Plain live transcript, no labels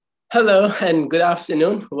Hello and good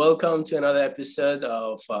afternoon. Welcome to another episode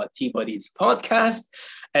of T-Buddies podcast.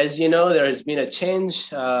 As you know, there has been a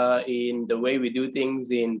change in the way we do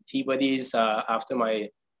things in T-Buddies after my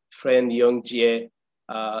friend Young Jie.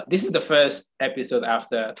 This is the first episode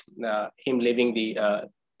after him leaving the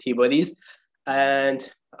T-Buddies. And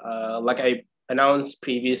like I announced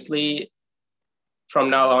previously, from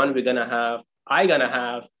now on, I gonna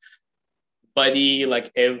have buddy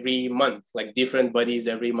like every month, like different buddies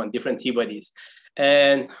every month, different T buddies.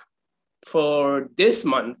 And for this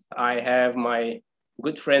month, I have my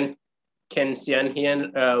good friend Ken Sian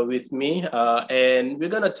here with me, and we're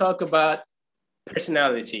gonna talk about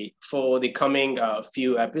personality for the coming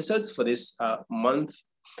few episodes for this month.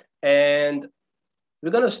 And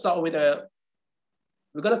we're gonna start with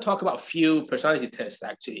we're gonna talk about few personality tests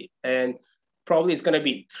actually, and probably it's going to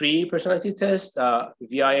be three personality tests,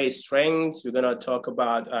 VIA strengths. We're going to talk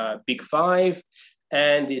about Big Five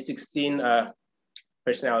and the 16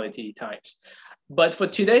 personality types. But for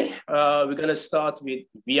today, we're going to start with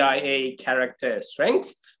VIA character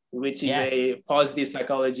strengths, which is a positive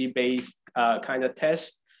psychology-based kind of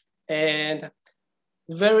test. And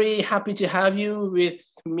very happy to have you with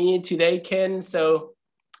me today, Ken. So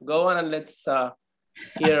go on and let's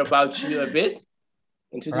hear about you a bit.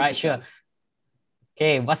 All right, sure.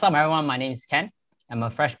 Okay, what's up, everyone? My name is Ken. I'm a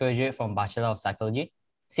fresh graduate from Bachelor of Psychology.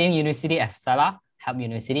 Same university as Salah, Help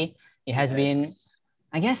University. It has been,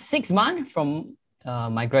 I guess, 6 months from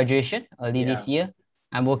my graduation early this year.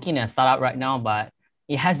 I'm working in a startup right now, but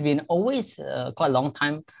it has been always quite a long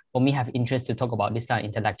time for me to have interest to talk about this kind of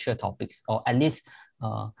intellectual topics, or at least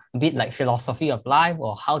a bit like philosophy of life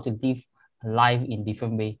or how to live life in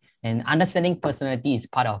different way. And understanding personality is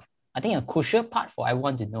part of, I think, a crucial part for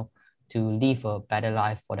everyone to know, to live a better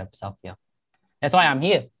life for themselves. Yeah, that's why I'm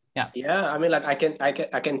here. Yeah. I mean, like I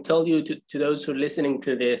can tell you to those who are listening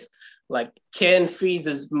to this, like Ken feeds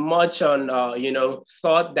as much on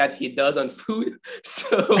thought that he does on food.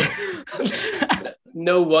 So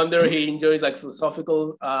no wonder he enjoys like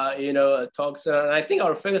philosophical talks. And I think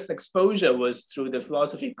our first exposure was through the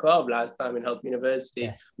philosophy club last time in Help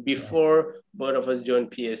University, before both of us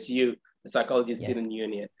joined PSU, the Psychology Student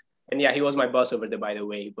Union. And yeah, he was my boss over there, by the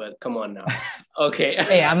way, but come on now. Okay.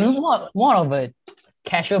 Hey, I'm more of a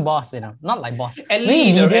casual boss, not like boss. A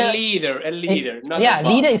leader. Not yeah,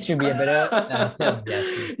 leader should be a better term.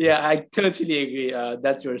 Yeah, I totally agree.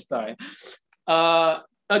 That's your style.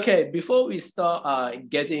 Okay, before we start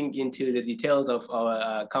getting into the details of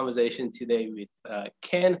our conversation today with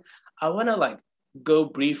Ken, I want to go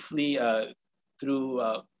briefly through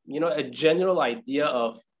a general idea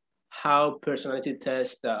of how personality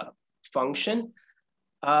tests function.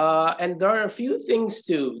 And there are a few things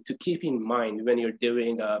to keep in mind when you're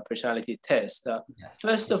doing a personality test.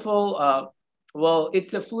 First of all, well,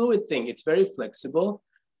 it's a fluid thing. It's very flexible,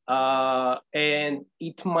 and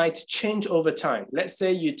it might change over time. Let's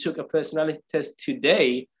say you took a personality test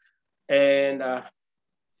today, and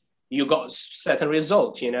you got certain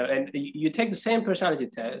results, and you take the same personality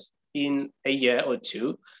test in a year or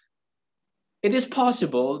two. It is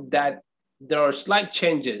possible that there are slight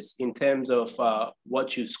changes in terms of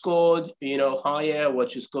what you scored, higher,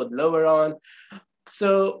 what you scored lower on.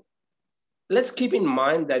 So let's keep in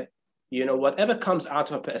mind that, whatever comes out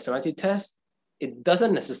of a personality test, it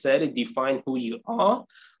doesn't necessarily define who you are,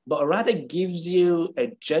 but rather gives you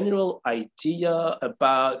a general idea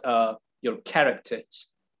about your characters,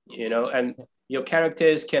 and your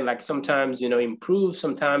characters can sometimes, improve,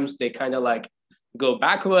 sometimes they kind of go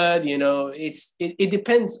backward. It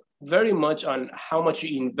depends very much on how much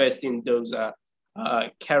you invest in those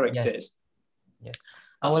characters. Yes.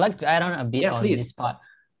 I would like to add on a bit on this part.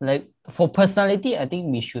 Like for personality, I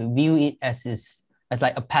think we should view it as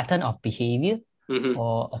like a pattern of behavior,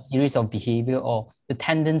 or a series of behavior, or the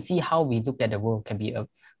tendency how we look at the world can be a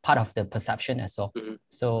part of the perception as well.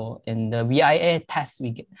 So in the VIA test,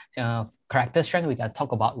 we get character strength we can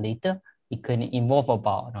talk about later. It can involve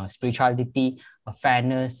about spirituality,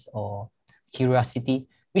 fairness, or curiosity,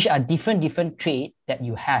 which are different traits that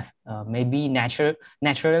you have. Maybe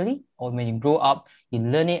naturally, or when you grow up, you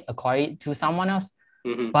learn it, acquire it to someone else.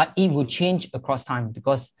 But it will change across time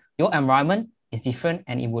because your environment is different,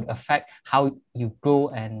 and it would affect how you grow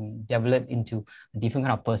and develop into a different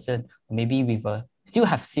kind of person. Maybe with still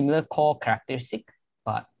have similar core characteristic,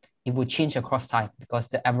 but it will change across time because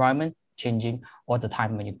the environment changing all the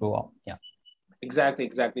time when you grow up. Yeah.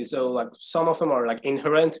 Exactly. So some of them are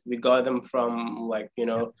inherent. We got them from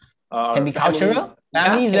Can be cultural,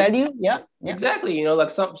 families value. Yeah. Exactly. You know, like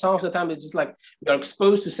some of the time it's just like we are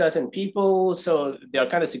exposed to certain people, so they are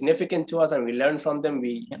kind of significant to us, and we learn from them.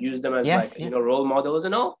 We use them as you know, role models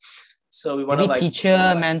and all. So we want to like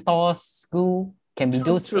teacher, mentors, school can be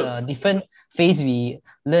those different phase we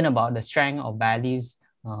learn about the strength or values,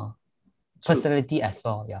 personality as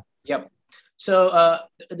well. Yeah. Yep. So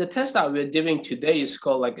the test that we're doing today is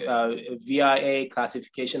called like VIA,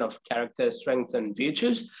 classification of character strengths and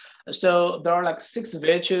virtues. So there are like 6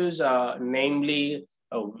 virtues, namely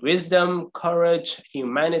wisdom, courage,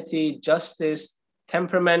 humanity, justice,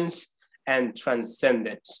 temperaments, and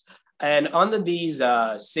transcendence. And under these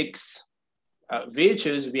 6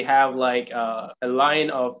 virtues, we have like a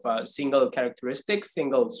line of single characteristics,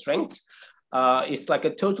 single strengths. It's like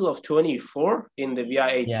a total of 24 in the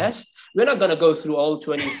VIA test. We're not gonna go through all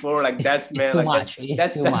 24. Like that's too much.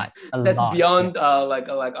 That's beyond like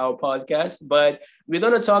our podcast. But we're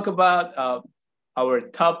gonna talk about our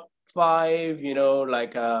top 5. You know,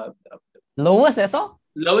 like lowest as well.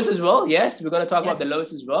 Lowest as well. Yes, we're gonna talk about the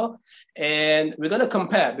lowest as well, and we're gonna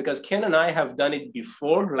compare because Ken and I have done it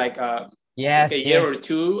before, like a year or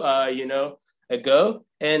two. You know, ago,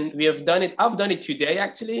 and we have done it. I've done it today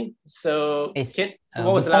actually. So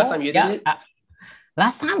what was the last time you did it?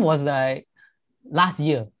 Last time was like last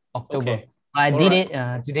year, October. Okay. I did it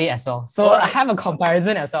today as well. So I have a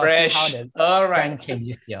comparison as well. Fresh. See how the trend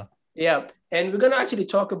changes here. Yeah, and we're gonna actually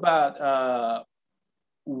talk about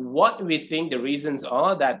what we think the reasons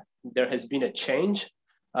are that there has been a change.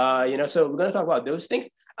 You know, so we're gonna talk about those things.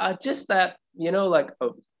 Just that, you know, like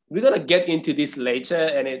we're gonna get into this later,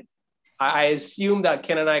 and I assume that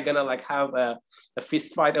Ken and I are gonna like have a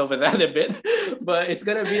fist fight over that a bit, but it's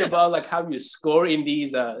gonna be about like how you score in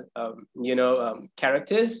these you know,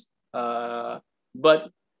 characters. But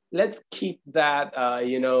let's keep that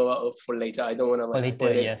you know, for later. I don't want to like for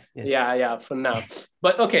later. Yes. Yeah, for now.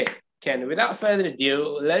 But okay, Ken. Without further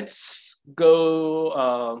ado, let's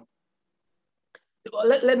go.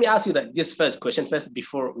 Let me ask you that this first question first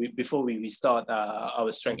before we start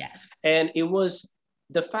our strength. Yes. And it was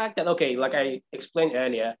the fact that, okay, like I explained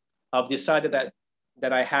earlier, I've decided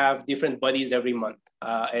that I have different buddies every month.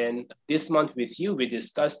 And this month with you, we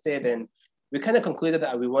discussed it, and we kind of concluded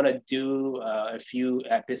that we want to do a few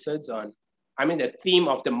episodes on, I mean, the theme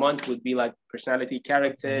of the month would be like personality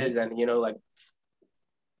characters, and, you know, like,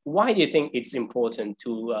 why do you think it's important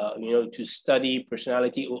to, you know, to study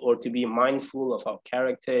personality or to be mindful of our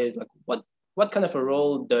characters? Like what kind of a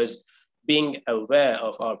role does being aware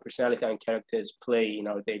of our personality and characters play in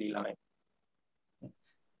our daily life?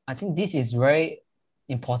 I think this is very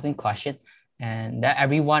important question, and that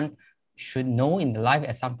everyone should know in the life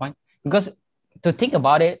at some point. Because to think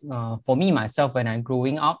about it, for me, myself, when I'm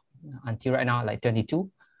growing up until right now, like 22,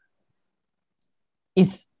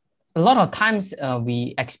 it's a lot of times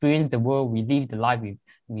we experience the world, we live the life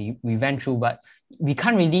we went through, but we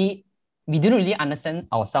didn't really understand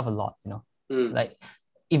ourselves a lot, you know. Like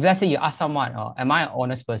if let's say you ask someone, am I an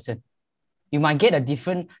honest person? You might get a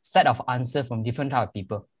different set of answer from different type of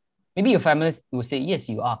people. Maybe your family will say, yes,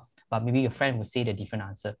 you are, but maybe your friend will say the different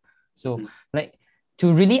answer. So like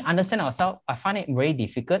to really understand ourselves, I find it very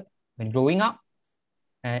difficult when growing up.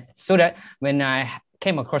 So that when I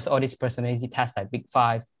came across all these personality tests like Big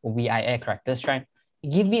 5 or VIA character strength,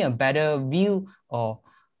 it gave me a better view, or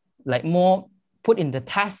like more put in the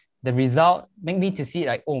test, the result, make me to see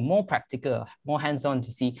like, oh, more practical, more hands-on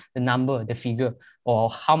to see the number, the figure, or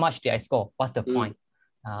how much did I score? What's the point?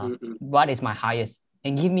 What is my highest?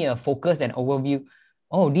 And give me a focus and overview.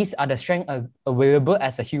 Oh, these are the strengths available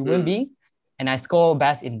as a human being, and I score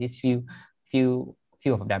best in these few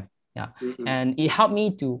of them. Yeah, and it helped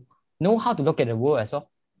me to know how to look at the world as well.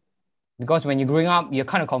 Because when you're growing up, you're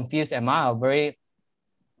kind of confused. Am I a very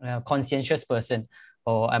conscientious person,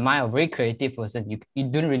 or am I a very creative person? You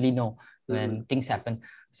don't really know when things happen.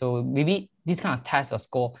 So maybe this kind of test or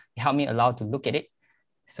score help me allow to look at it.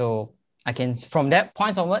 So I can, from that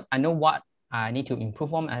point onward, I know what I need to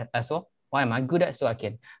improve on as well. What am I good at, so I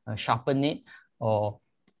can sharpen it or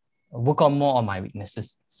work on more on my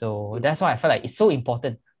weaknesses. So that's why I feel like it's so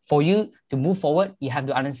important for you to move forward. You have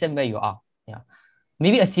to understand where you are. Yeah.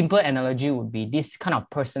 Maybe a simple analogy would be this kind of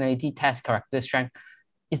personality test, character strength.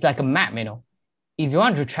 It's like a map, you know. If you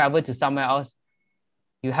want to travel to somewhere else,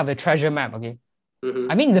 you have a treasure map, okay?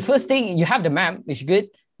 I mean, the first thing, you have the map, which is good.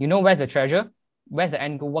 You know where's the treasure, where's the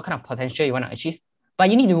end goal, what kind of potential you want to achieve. But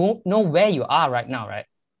you need to know where you are right now, right?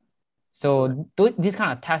 So this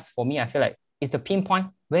kind of test for me, I feel like it's the pinpoint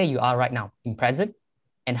where you are right now in present,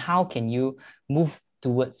 and how can you move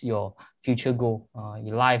towards your future goal,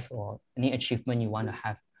 your life, or any achievement you want to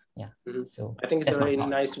have. Yeah. So I think it's a very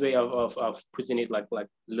nice way of putting it, like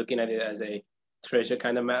looking at it as a treasure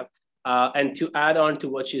kind of map. And to add on to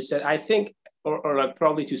what you said, I think, or like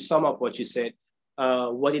probably to sum up what you said,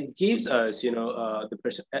 what it gives us, a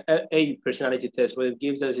personality test, what it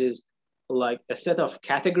gives us is like a set of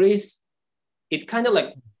categories. It kind of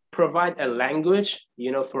like provide a language,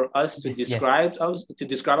 for us to describe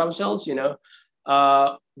ourselves,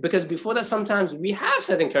 because before that, sometimes we have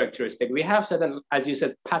certain characteristics, we have certain, as you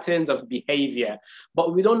said, patterns of behavior,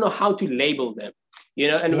 but we don't know how to label them,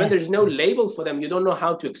 and when there's no label for them, you don't know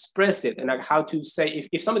how to express it, and like how to say,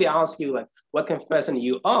 if somebody asks you like what kind of person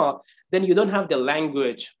you are, then you don't have the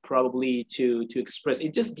language probably to express.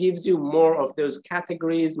 It just gives you more of those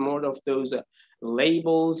categories, more of those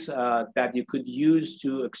labels that you could use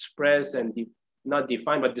to express and not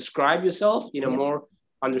define, but describe yourself in a more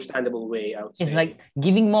understandable way, I would say. It's like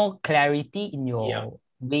giving more clarity in your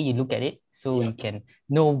way you look at it, so you can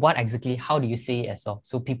know what exactly, how do you say it as well,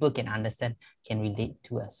 so people can understand, can relate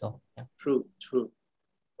to as well. True.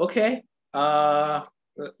 Okay, now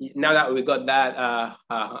that we got that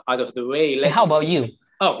out of the way, let's... How about you?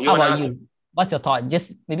 How about you? What's your thought?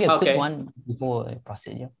 Just maybe a quick one before we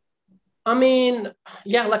proceed. I mean,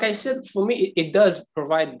 like I said, for me, it does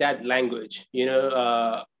provide that language,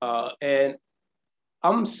 and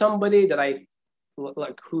I'm somebody that I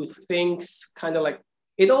like who thinks kind of like,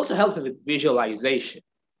 it also helps with visualization,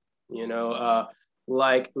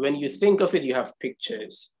 like when you think of it, you have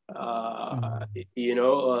pictures, like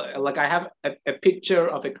I have a picture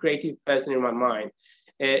of a creative person in my mind.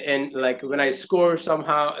 And like when I score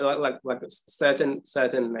somehow, like certain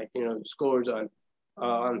like, scores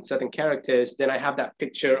on certain characters, then I have that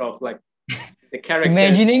picture of like the character.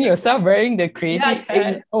 Imagining yourself wearing the creative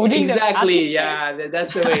hat, exactly.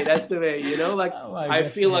 That's the way. That's the way. Like I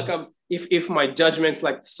feel like if my judgment's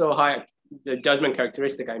like so high, the judgment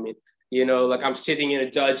characteristic, I mean, like I'm sitting in a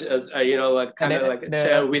judge as like kind of like a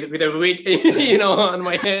chair with a wig, on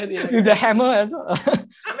my head. With the hammer as well.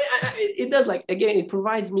 I mean, it does, like, again, it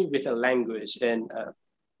provides me with a language, and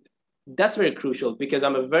that's very crucial because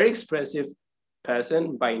I'm a very expressive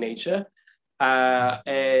person by nature,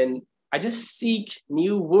 and I just seek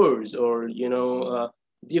new words or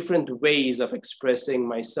different ways of expressing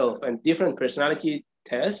myself, and different personality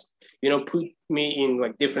tests put me in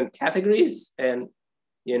like different categories. And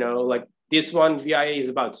like this one, VIA is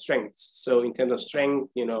about strengths, so in terms of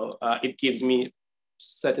strength, it gives me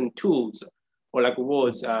certain tools or like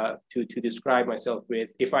words to describe myself with.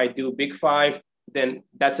 If I do Big Five, then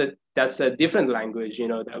that's a different language,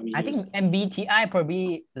 that we use. I think MBTI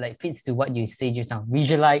probably like fits to what you say just now.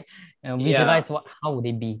 Visualize how would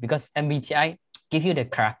it be, because MBTI give you the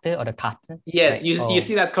character or the cartoon. Yes, right? you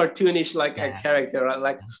see that cartoonish like a character, right?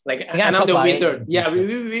 Like and I'm the wizard.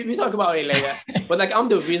 We talk about it later. But like I'm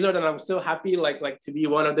the wizard, and I'm so happy like to be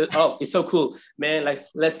one of the. Oh, it's so cool, man! Like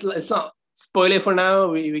let's not spoil it for now.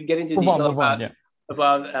 We get into detail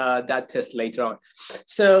about that test later on.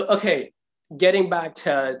 So okay. Getting back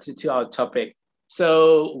to our topic.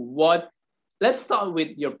 So let's start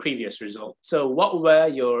with your previous result. So what were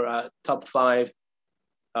your top 5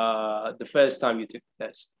 the first time you took the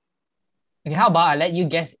test? Okay, how about I let you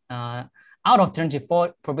guess, out of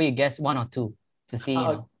 24, probably you guess 1 or 2 to see.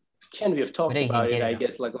 Can we have talked about it? I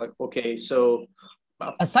guess like okay, so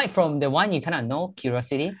aside from the one you kind of know,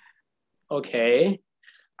 curiosity. Okay,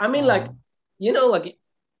 I mean like like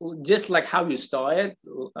just like how you started,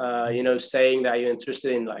 saying that you're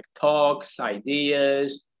interested in like talks,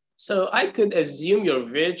 ideas. So I could assume your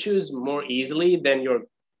virtues more easily than your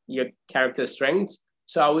character strengths.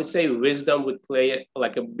 So I would say wisdom would play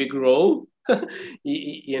like a big role,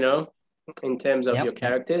 in terms of your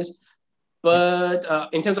characters. But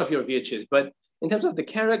in terms of your virtues, but in terms of the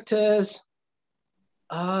characters,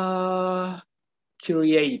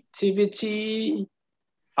 creativity.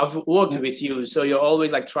 I've worked with you, so you're always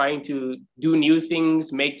like trying to do new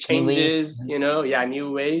things, make changes,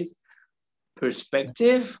 new ways.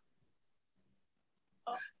 Perspective,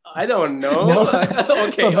 I don't know.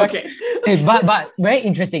 Okay. But very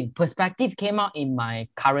interesting. Perspective came out in my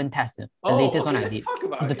current test, the latest one I did.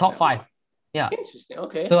 It's the top 5. Yeah. Interesting.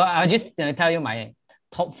 Okay. So I'll just tell you my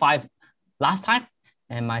top 5 last time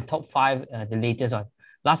and my top 5 the latest one.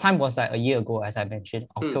 Last time was like a year ago, as I mentioned,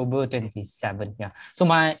 October 27. Yeah. So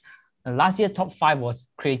my last year top 5 was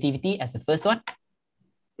creativity as the first one.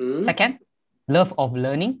 Second, love of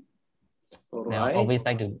learning. I always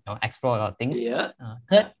like to explore a lot of things. Yeah.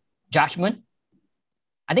 Third, judgment.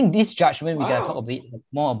 I think this judgment we gotta talk a bit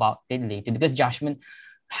more about it later, because judgment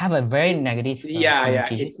have a very negative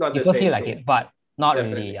connotation. It's not people the same feel like thing. it, but not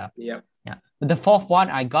Definitely. really. Yeah. The fourth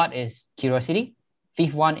one I got is curiosity.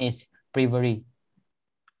 Fifth one is bravery.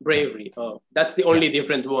 Bravery. Oh, that's the only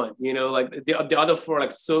different one. You know, like the other four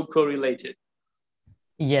like so correlated.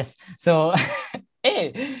 Yes. So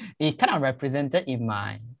it kind of represented in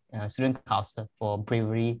my student council for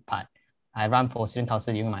bravery part. I run for student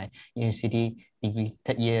council during my university degree,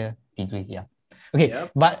 third year degree. Yeah. Okay.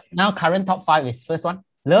 But now current top 5 is first one,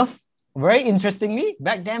 love. Very interestingly,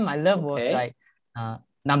 back then my love was like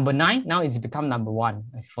number 9. Now it's become number 1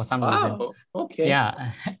 for some reason. Okay.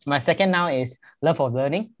 Yeah. My second now is love of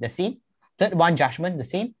learning, the same. Third one, judgment, the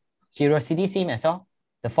same. Curiosity, same as well.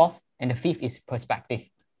 The fourth and the fifth is perspective.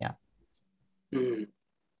 Yeah.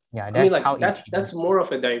 Yeah, that's how that's more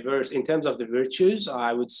of a diverse in terms of the virtues.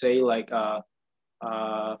 I would say like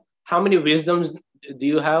how many wisdoms do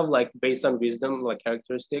you have, like based on wisdom, like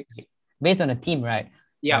characteristics? Based on the team, right?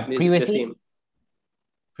 Yeah, previously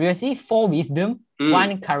 4 wisdom,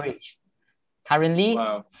 1 courage. Currently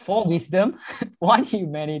 4 wisdom, 1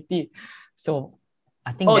 humanity. So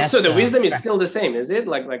I think so the wisdom is still the same, is it?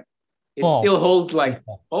 Like it still holds like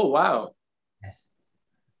 4. Oh wow. Yes.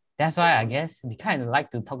 That's why I guess we kind of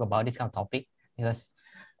like to talk about this kind of topic, because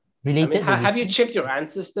related to have you checked your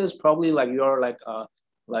ancestors? Probably like you're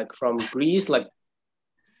like from Greece, like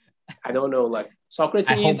I don't know, like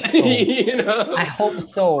Socrates. I hope so. You know? I hope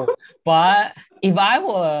so. But if I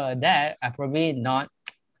were that, I probably not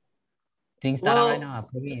doing startup right now.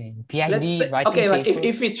 Probably PhD writing. Okay, like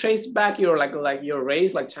if we trace back your like your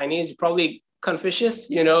race, like Chinese, probably Confucius.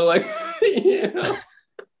 You know, like you know.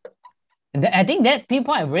 I think that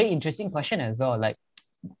people a very interesting question as well. Like,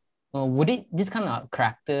 would this kind of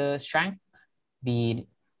character strength be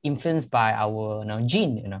influenced by our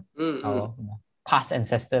gene? Our past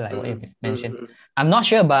ancestor, like what you mentioned. I'm not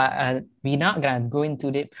sure, but we're not gonna go into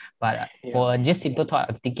it. But for just simple thought,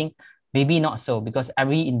 I'm thinking maybe not so, because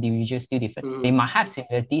every individual is still different. They might have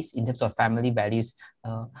similarities in terms of family values,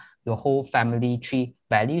 your whole family tree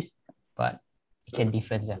values, but it can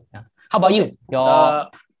differ. Yeah. How about you? Your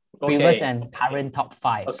previous and current top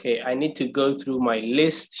 5. Okay, I need to go through my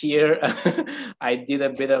list here. I did a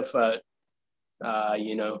bit of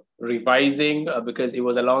revising because it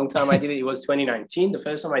was a long time I did it. It was 2019, the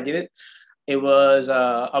first time I did it. It was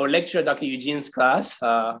our lecturer, Dr. Eugene's class,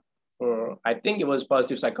 for I think it was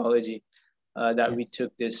positive psychology that we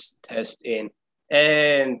took this test in.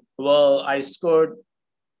 And well, I scored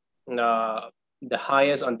the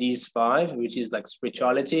highest on these 5, which is like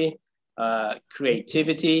spirituality,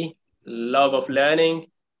 creativity, love of learning,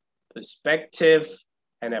 perspective,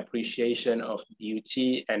 and appreciation of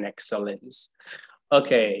beauty and excellence.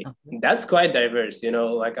 Okay, that's quite diverse,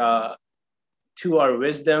 like 2 are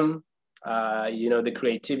wisdom, the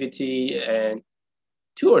creativity, and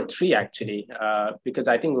 2 or 3 actually, because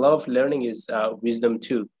I think love of learning is wisdom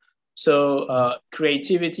too. So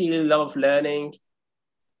creativity, love of learning,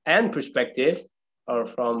 and perspective are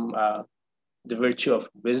from the virtue of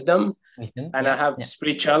wisdom. And I have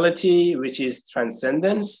spirituality, which is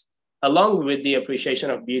transcendence, along with the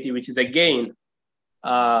appreciation of beauty, which is again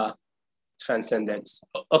transcendence.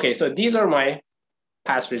 Okay, so these are my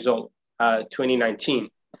past results, 2019.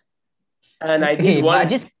 And I did one.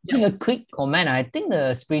 Just give a quick comment. I think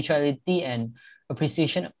the spirituality and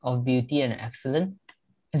appreciation of beauty and excellence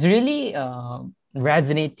is really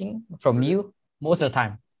resonating from you most of the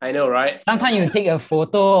time. I know, right? Sometimes you take a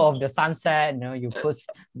photo of the sunset, you post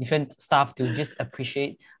different stuff to just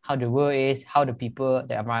appreciate how the world is, how the people,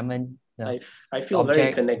 the environment. I feel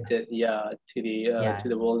very connected, to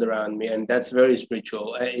the world around me, and that's very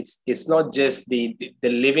spiritual. It's not just the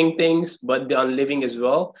living things, but the unliving as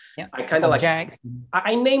well. Yeah. I kind of like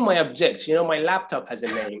I name my objects. My laptop has a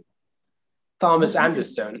name, Thomas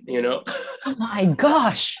Anderson. Oh my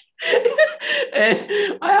gosh.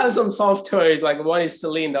 And I have some soft toys, like one is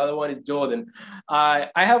Celine, the other one is Jordan. I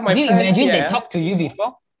have my. Have you imagined they talked to you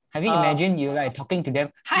before? Have you imagined you like talking to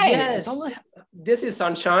them? Hi, yes, Thomas. This is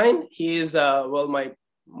Sunshine. He is my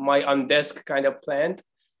on desk kind of plant,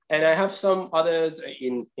 and I have some others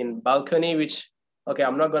in balcony. Which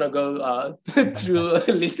I'm not gonna go through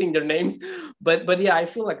listing their names, but yeah, I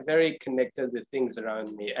feel like very connected with things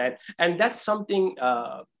around me, and that's something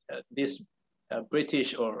this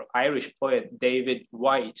British or Irish poet David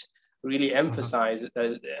Whyte really emphasizes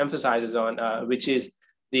on, which is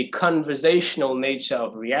the conversational nature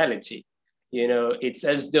of reality. It's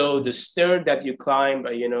as though the stair that you climb,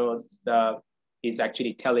 is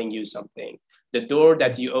actually telling you something. The door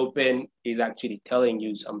that you open is actually telling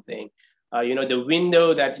you something. The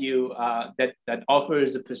window that you that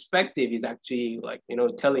offers a perspective is actually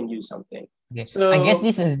telling you something. Okay. So I guess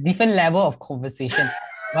this is a different level of conversation.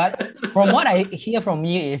 But from what I hear from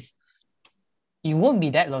you is, you won't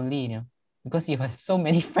be that lonely, because you have so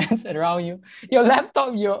many friends around you. Your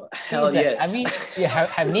laptop, your hell yes. I mean, you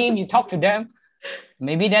have name, you talk to them.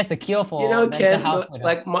 Maybe that's the cure for mental Ken, health.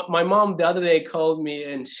 Like my mom the other day called me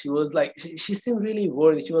and she was like, she seemed really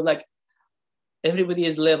worried. She was like, everybody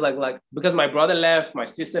is left, like because my brother left, my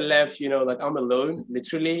sister left, like I'm alone,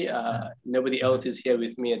 literally. Nobody else is here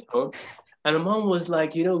with me at home. And my mom was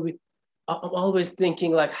like, I'm always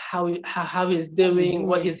thinking like how he's doing,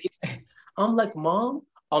 what he's eating. I'm like, Mom,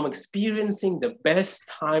 I'm experiencing the best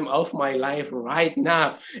time of my life right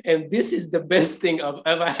now. And this is the best thing I've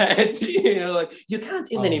ever had. Like you can't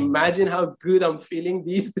even imagine how good I'm feeling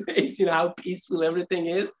these days, how peaceful everything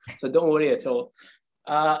is. So don't worry at all.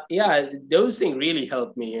 Those things really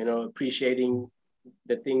helped me, appreciating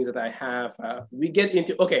the things that I have. We get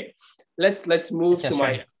into, okay, let's move to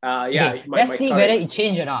my, let's see whether it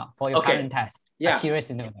changed or not for your current test. Yeah. I'm curious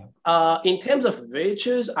to know. In terms of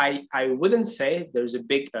virtues, I wouldn't say there's a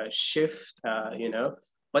big shift,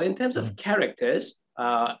 but in terms of characters,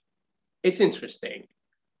 it's interesting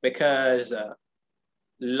because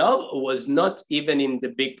love was not even in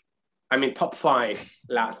the top 5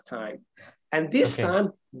 last time. And this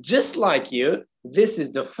time, just like you, this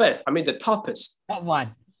is the first, the toppest. Top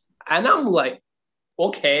 1. And I'm like,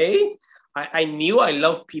 okay, I knew I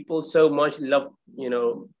love people so much, love,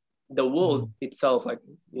 the world itself, like,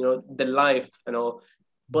 the life and all.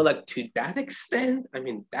 But like to that extent,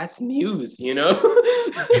 that's news,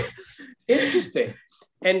 Interesting.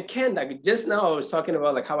 And Ken, like just now I was talking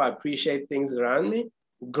about like how I appreciate things around me.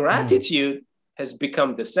 Gratitude has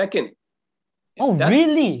become the second. Oh,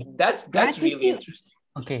 really? That's really interesting.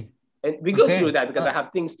 Okay. And we go through that because I have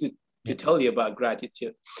things to tell you about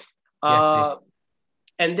gratitude. Yes,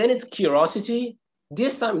 and then it's curiosity.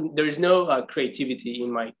 This time there is no creativity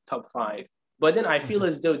in my top 5. But then I feel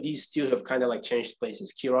as though these two have kind of like changed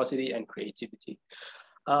places, curiosity and creativity.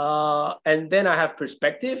 And then I have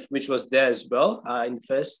perspective, which was there as well in the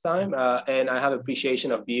first time. And I have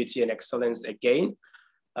appreciation of beauty and excellence again.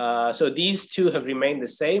 So these two have remained the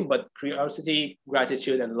same, but curiosity,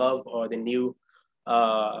 gratitude, and love are the new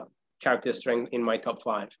character strength in my top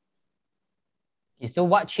 5. Okay, so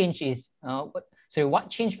what changed is what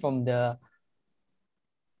changed from the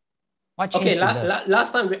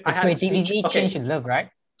last time I had creativity changed to love, right?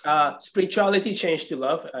 Spirituality changed to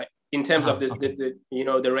love in terms of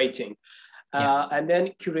the rating. And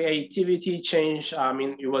then creativity changed.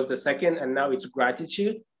 It was the second, and now it's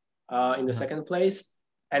gratitude in the second place.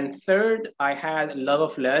 And third, I had love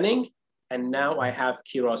of learning, and now I have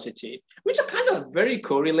curiosity, which are kind of very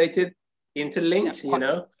correlated, interlinked,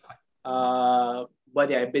 but a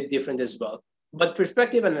bit different as well. But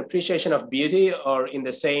perspective and appreciation of beauty are in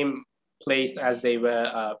the same place as they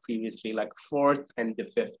were previously, like 4th and the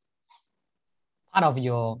 5th. Part of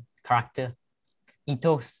your character,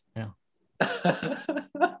 ethos,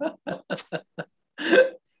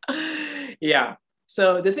 Yeah.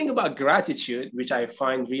 So the thing about gratitude, which I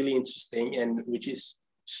find really interesting and which is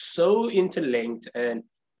so interlinked and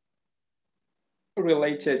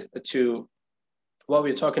related to what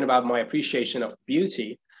we're talking about, my appreciation of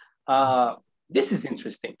beauty. This is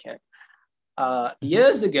interesting, Ken.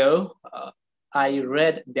 Years ago, I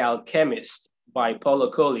read The Alchemist by Paulo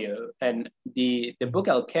Coelho, and the book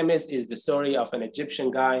Alchemist is the story of an Egyptian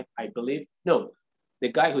guy, I believe. No, the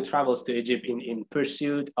guy who travels to Egypt in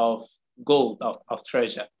pursuit of gold, of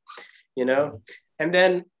treasure, And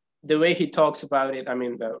then the way he talks about it,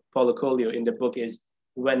 Paulo Coelho in the book is,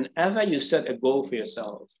 whenever you set a goal for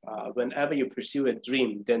yourself, whenever you pursue a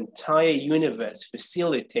dream, the entire universe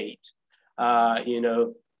facilitates,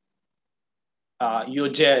 your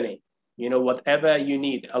journey, whatever you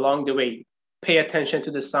need along the way, pay attention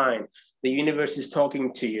to the sign. The universe is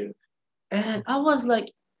talking to you. And I was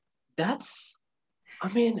like, do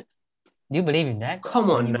you believe in that? Come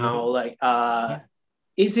on now. Like,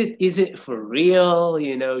 is it for real?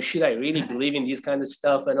 Should I really believe in these kind of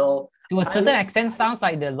stuff and all? To a certain extent, sounds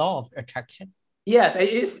like the law of attraction. Yes,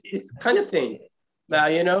 it's kind of thing.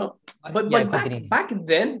 But back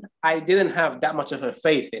then, I didn't have that much of a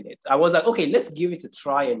faith in it. I was like, okay, let's give it a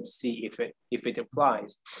try and see if it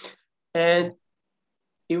applies. And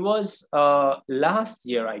it was last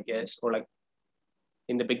year, I guess, or like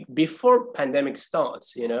before pandemic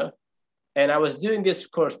starts, And I was doing this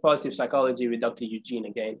course, Positive Psychology, with Dr. Eugene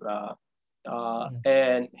again.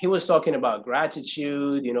 And he was talking about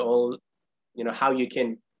gratitude, how you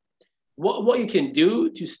can, what you can do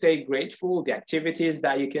to stay grateful, the activities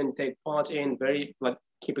that you can take part in, very like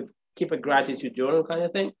keep a gratitude journal kind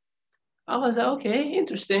of thing. I was like, okay,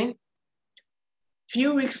 interesting.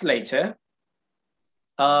 Few weeks later,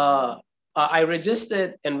 I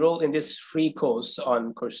registered, enrolled in this free course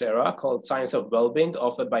on Coursera called Science of Wellbeing,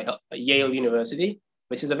 offered by Yale University,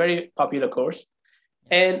 which is a very popular course.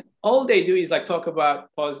 And all they do is like talk about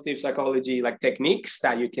positive psychology, like techniques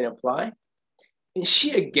that you can apply. And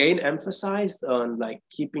she again emphasized on like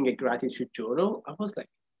keeping a gratitude journal. I was like,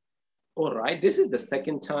 all right, this is the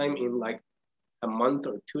second time in like a month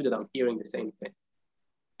or two that I'm hearing the same thing.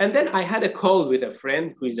 And then I had a call with a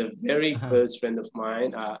friend who is a very close friend of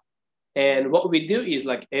mine. And what we do is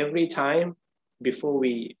like every time before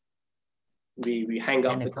we hang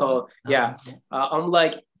up the call, I'm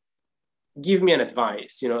like, give me an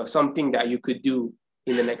advice, something that you could do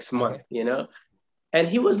in the next month, And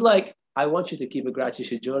he was like, I want you to keep a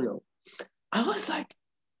gratitude journal. I was like,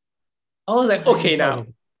 okay, now,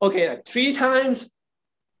 3 times.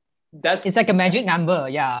 It's like a magic number,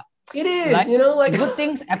 yeah. It is, like good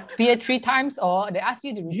things appear 3 times, or they ask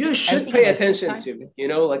you to. You should pay attention to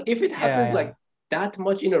it, like if it happens like that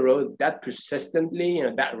much in a row, that persistently,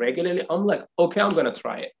 that regularly, I'm like, okay, I'm gonna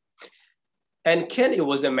try it. And Ken, it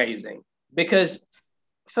was amazing because,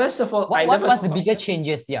 first of all, what's the biggest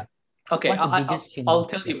changes? Yeah. Okay, I'll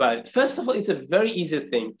tell you about it. First of all, it's a very easy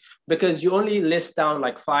thing because you only list down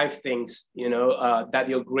like 5 things, that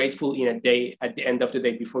you're grateful in a day at the end of the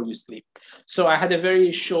day before you sleep. So I had a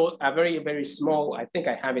very short, very small, I think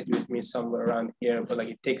I have it with me somewhere around here, but like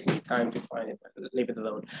it takes me time to find it, leave it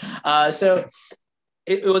alone. So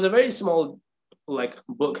it was a very small like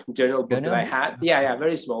journal book that I had. Yeah,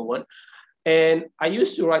 very small one. And I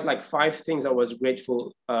used to write like 5 things I was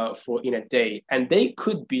grateful for in a day. And they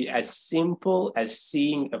could be as simple as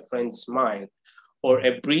seeing a friend smile, or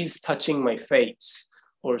a breeze touching my face,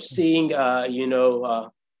 or seeing,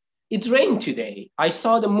 it rained today. I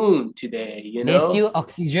saw the moon today, There's still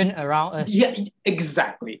oxygen around us. Yeah,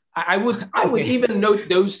 exactly. I would even note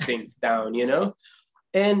those things down,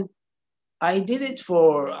 And I did it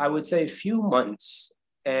for, I would say, a few months.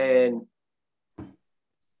 And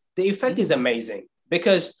the effect is amazing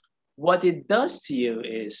because what it does to you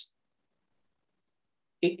is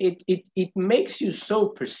it makes you so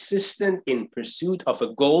persistent in pursuit of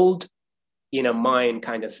a gold in a mine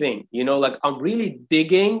kind of thing. Like I'm really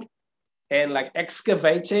digging and like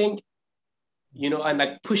excavating, and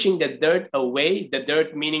like pushing the dirt away. The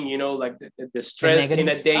dirt meaning, like the stress in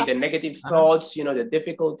a day, stuff. The negative thoughts, the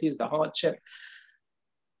difficulties, the hardship,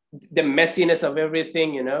 the messiness of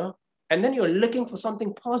everything, And then you're looking for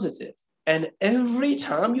something positive. And every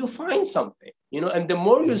time you find something, and the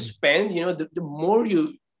more you spend,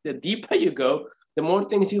 the deeper you go, the more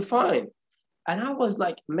things you find. And I was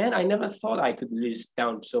like, man, I never thought I could list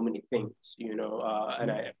down so many things,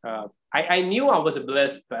 and I knew I was a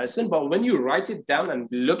blessed person, but when you write it down and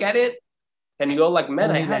look at it, and you're like,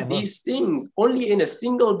 man, I had these things only in a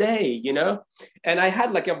single day, And I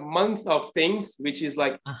had like a month of things, which is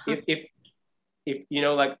like, if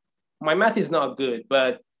like, my math is not good,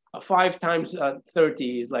 but 5 times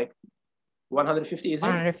 30 is like 150, is it?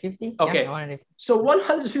 150? Okay. Yeah, 150. So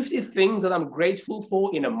 150 things that I'm grateful for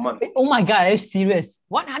in a month. Oh my God, are you serious?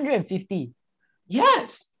 150?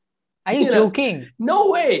 Yes. Are you joking? No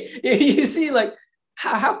way. You see, like,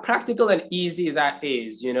 how practical and easy that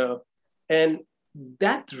is, And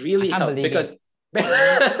that really helped because...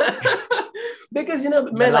 Because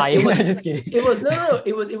man, like, it was just kidding. It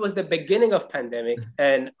was the beginning of pandemic,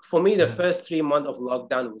 and for me, the first 3 months of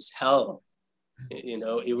lockdown was hell.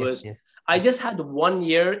 It was. Yes. I just had 1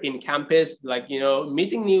 year in campus, like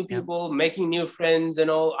meeting new people, making new friends, and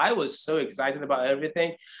all. I was so excited about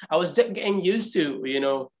everything. I was just getting used to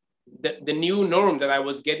the new norm that I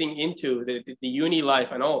was getting into, the uni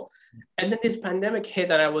life and all. And then this pandemic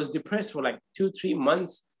hit, and I was depressed for like 2-3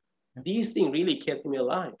 months. These things really kept me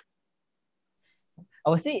alive. I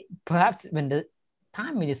would say perhaps when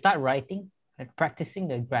you start writing and practicing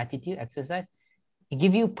the gratitude exercise, it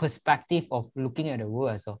gives you perspective of looking at the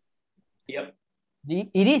world as well. Yep.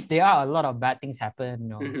 There are a lot of bad things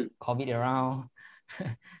happen, COVID around,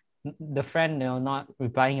 the friend, not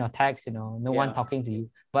replying your text, no one talking to you,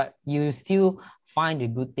 but you still find a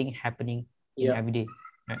good thing happening in every day.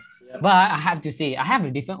 Right? Yep. But I have to say, I have a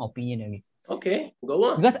different opinion again. Okay, go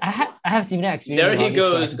on. Because I have similar experience. There he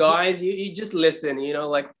goes, guys. You just listen,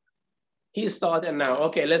 like he started now.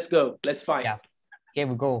 Okay, let's go. Let's fight. Yeah. Okay,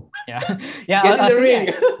 we go. Yeah. Yeah. Get in the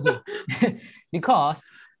ring. Because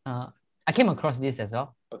I came across this as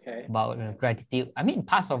well. Okay. About gratitude. I mean,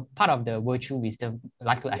 part of the virtue wisdom I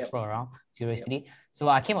like to explore around curiosity. So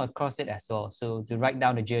I came across it as well. So to write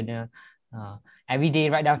down the journal, every day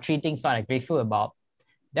write down 3 things what I'm grateful about.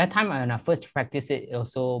 That time when I first practiced it,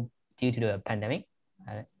 also due to the pandemic,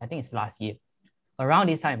 I think it's last year. Around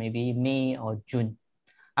this time, maybe May or June,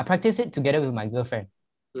 I practice it together with my girlfriend.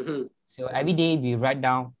 So every day we write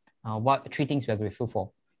down what 3 things we're grateful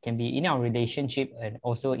for. Can be in our relationship and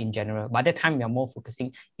also in general. By that time, we are more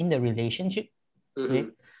focusing in the relationship. Okay?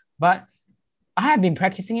 But I have been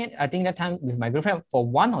practicing it, I think that time with my girlfriend for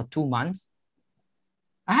 1 or 2 months.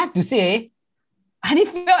 I have to say, I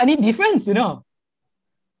didn't feel any difference,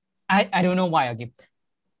 I don't know why. Okay.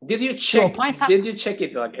 Did you check? Did you check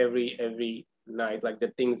it like every night, like the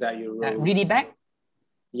things that you wrote? Read it back?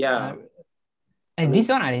 Yeah. And this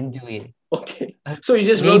one I didn't do it. Okay. So you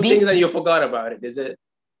just wrote things and you forgot about it, is it?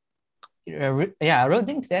 Yeah, I wrote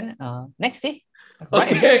things then next day.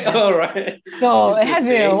 Okay, all right. So it has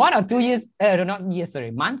been 1 or 2 years, not years,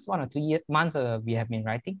 sorry, months, 1 or 2 years, months we have been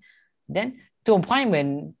writing. Then to a point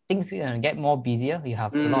when things get more busier, you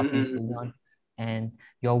have a lot of things going on and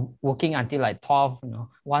you're working until like 12,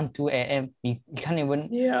 1, 2 a.m. You can't even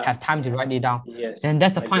have time to write it down. Yes. And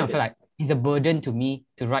that's the point I feel like it's a burden to me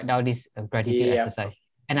to write down this gratitude exercise.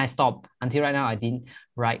 And I stopped. Until right now, I didn't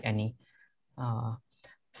write any.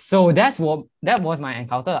 So that was my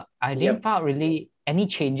encounter. I didn't feel really any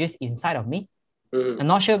changes inside of me. I'm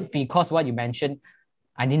not sure because what you mentioned,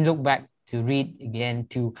 I didn't look back to read again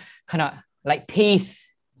to kind of like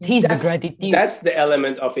taste the gratitude. That's the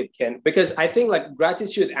element of it, Ken, because I think like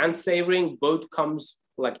gratitude and savoring both comes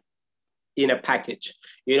like in a package.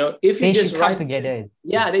 If you just write together.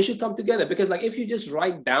 Yeah, they should come together, because like if you just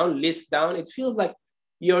write down, list down, it feels like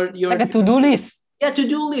you're like a to-do list. Yeah,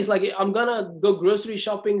 to-do list. Like I'm gonna go grocery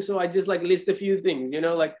shopping, so I just like list a few things,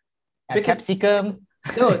 like capsicum.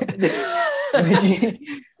 No,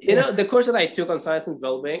 the course that I took on science and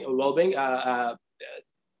well-being,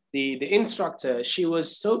 the instructor, she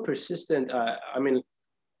was so persistent.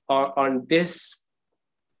 On this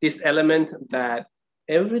element that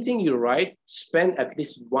everything you write, spend at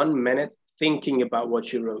least 1 minute thinking about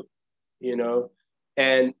what you wrote,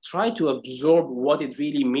 and try to absorb what it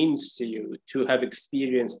really means to you to have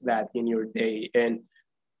experienced that in your day, and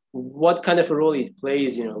what kind of a role it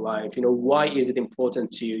plays in your life. Why is it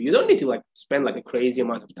important to you? You don't need to like spend like a crazy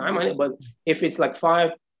amount of time on it, but if it's like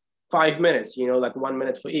five minutes, like 1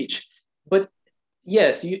 minute for each. But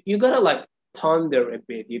yes, you gotta like ponder a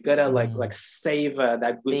bit. You gotta like savor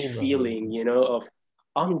that good feeling, of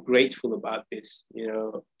I'm grateful about this,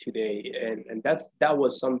 today, and that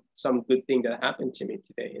was some good thing that happened to me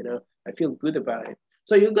today. I feel good about it.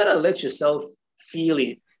 So you gotta let yourself feel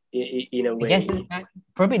it in a way. I guess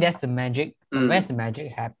probably that's the magic. Where's the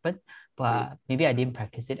magic happen? But maybe I didn't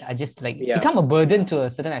practice it. I just like become a burden to a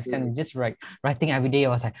certain extent. Just writing every day. I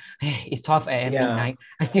was like, hey, it's 12 a.m. midnight.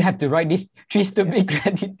 I still have to write this 3 stupid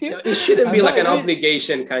gratitude. It shouldn't be like an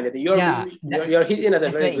obligation kind of thing. You're hitting at a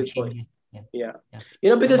very good point. Yeah.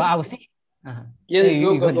 Because but I would say, go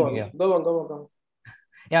on.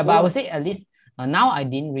 Yeah, but I would say at least now I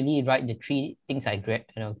didn't really write the 3 things I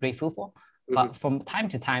grateful for. But from time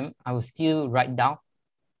to time, I will still write down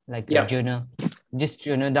like a journal, just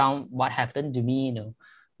journal down what happened to me,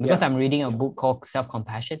 because I'm reading a book called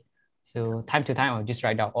Self-Compassion. So time to time, I'll just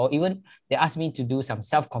write down, or even they ask me to do some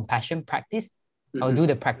self-compassion practice. I'll do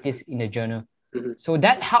the practice in the journal. So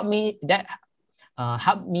that helped me.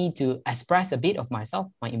 Helped me to express a bit of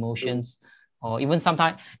myself, my emotions, or even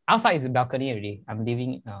sometimes outside is the balcony already. I'm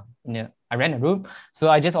living I rent a room, so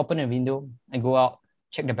I just open a window and go out,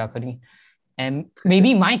 check the balcony. And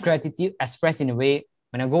maybe my gratitude expressed in a way,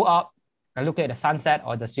 when I go out, I look at the sunset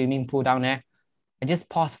or the swimming pool down there, I just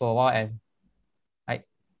pause for a while and like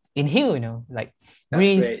inhale, like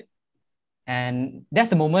breathe. Great. And that's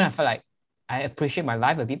the moment I feel like I appreciate my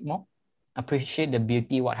life a bit more. Appreciate the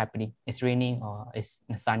beauty, what's happening. It's raining or it's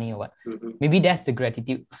sunny or what. Maybe that's the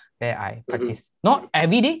gratitude where I practice. Not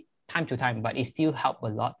every day, time to time, but it still helps a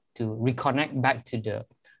lot to reconnect back to the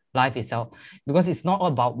life itself. Because it's not all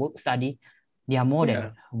about work, study. They are more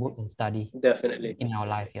than work and study. Definitely. In our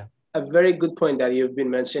life, A very good point that you've been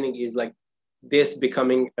mentioning is like this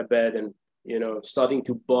becoming a burden, starting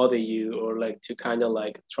to bother you or like to kind of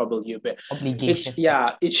like trouble you a bit. Obligation.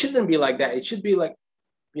 It shouldn't be like that. It should be like,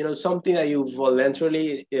 something that you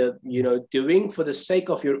voluntarily, doing for the sake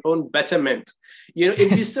of your own betterment.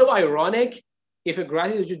 It'd be so ironic if a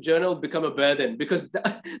gratitude journal become a burden, because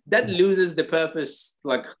that loses the purpose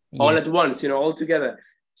like all at once, all together.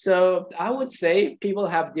 So I would say people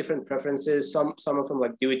have different preferences. Some of them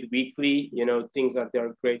like do it weekly, things that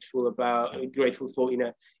they're grateful for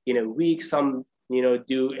in a week. Some,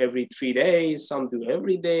 do every 3 days, some do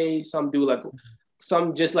every day, some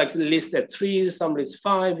just like list at 3, some list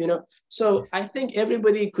 5, So I think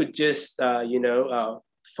everybody could just,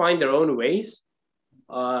 find their own ways.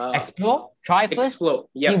 Explore, try first,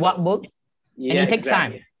 see what works. And it takes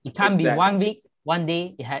time. It can't be 1 week, one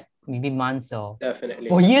day it had maybe months or definitely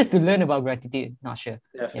for years to learn about gratitude. Not sure.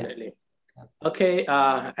 Definitely. Yeah. Okay,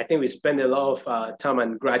 I think we spend a lot of time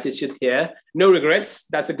on gratitude here. No regrets.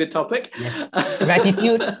 That's a good topic. Yes.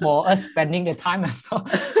 Gratitude for us spending the time as well.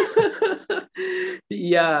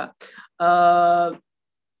 Yeah.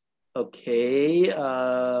 Okay.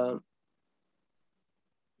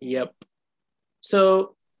 Yep.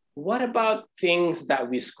 So what about things that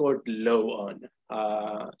we scored low on?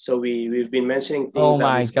 So we've been mentioning things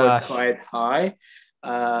that we scored quite high,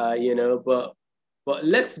 but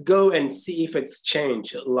let's go and see if it's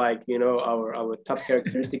changed. Like, our top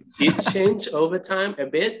characteristic did change over time a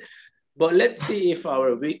bit, but let's see if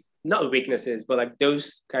our not weaknesses, but like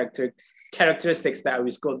those characteristics that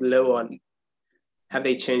we scored low on, have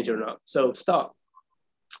they changed or not? So start.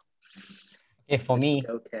 Okay, for me,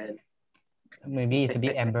 maybe it's a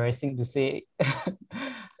bit embarrassing to say.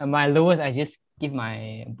 My lowest, I just give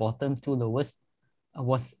my bottom two lowest.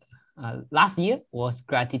 Was last year was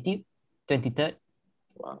gratitude, 23rd.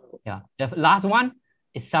 Wow. Yeah. The last one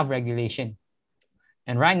is self-regulation.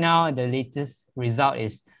 And right now, the latest result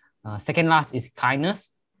is second last is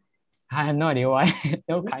kindness. I have no idea why.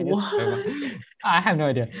 No kindness. I have no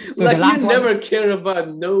idea. So like, the last you never care about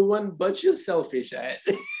no one but you're selfish.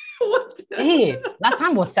 What? Hey, last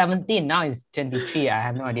time was 17. Now it's 23. I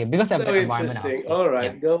have no idea because of the environment. Interesting. All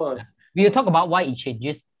right, go on. We will talk about why it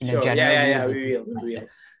changes in a general. Yeah. We will.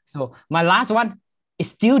 So my last one is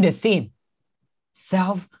still the same.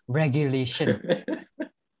 Self-regulation.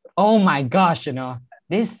 Oh my gosh,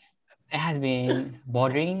 this has been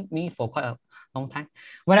bothering me for quite a long time.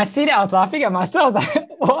 When I see that, I was laughing at myself. I was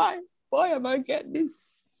like, why am I getting this?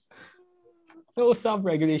 No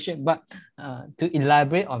self-regulation. But to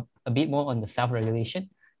elaborate on a bit more on the self-regulation,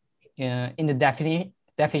 in the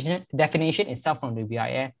definition itself from the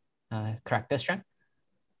BIA character strength,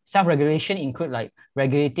 self-regulation include like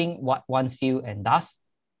regulating what one's feel and does,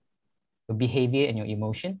 your behavior and your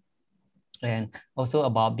emotion, and also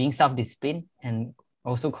about being self-disciplined and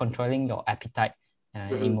also controlling your appetite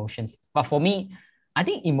and emotions. But for me, I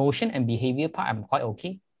think emotion and behavior part, I'm quite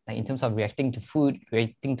okay. Like in terms of reacting to food,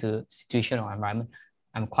 reacting to situation or environment,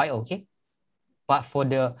 I'm quite okay. But for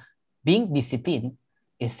the being disciplined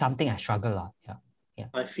is something I struggle a lot. Yeah.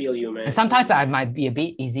 I feel you, man. And sometimes I might be a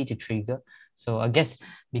bit easy to trigger. So I guess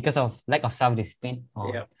because of lack of self-discipline,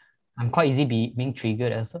 I'm quite easy being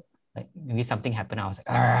triggered also. Like maybe something happened, I was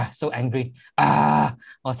like, so angry,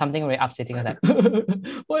 or something very upsetting. I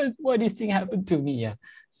was like, why this thing happened to me? Yeah.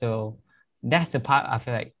 So that's the part I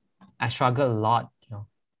feel like I struggle a lot,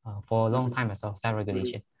 for a long time as well,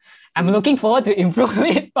 self-regulation. I'm looking forward to improve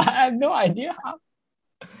it, but I have no idea how.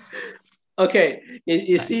 Okay,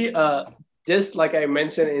 you see, just like I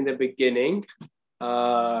mentioned in the beginning,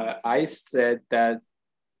 I said that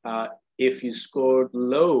if you scored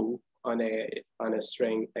low on a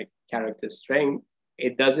strength, like character strength,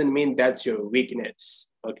 it doesn't mean that's your weakness.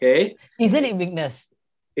 Okay, isn't it weakness?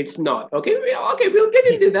 It's not. Okay, we'll get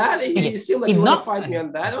into that. You seem like you want to fight me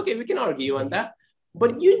on that. Okay, we can argue on that.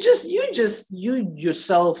 But you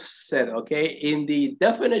yourself said, okay, in the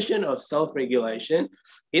definition of self-regulation,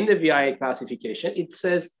 in the VIA classification, it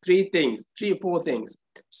says three or four things: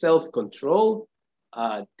 self-control,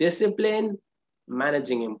 discipline,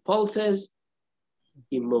 managing impulses,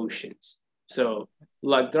 emotions. So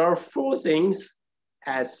like there are four things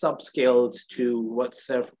as subscales to what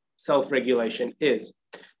self-regulation is.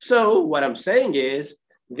 So what I'm saying is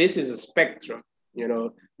this is a spectrum.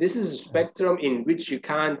 This is a spectrum in which you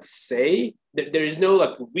can't say that there is no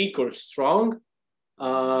like weak or strong,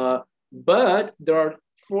 but there are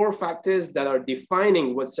four factors that are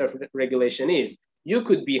defining what self-regulation is. You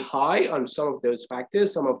could be high on some of those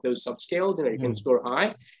factors, some of those subscales, you can score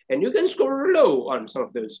high, and you can score low on some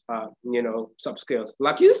of those, subscales.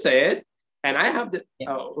 Like you said, and I have the,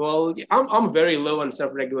 I'm very low on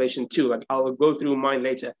self-regulation too. Like I'll go through mine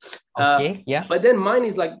later. Okay, yeah. But then mine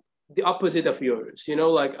is like the opposite of yours,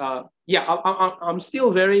 I'm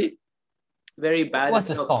still very, very bad. What's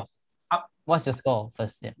the score? What's the score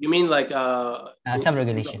first? Yeah. You mean like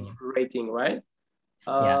self-regulation rating, right?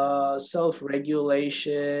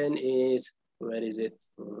 Self-regulation is, where is it?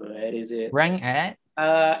 Rank at?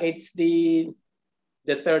 It's the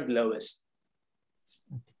third lowest.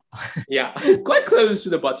 Yeah, quite close to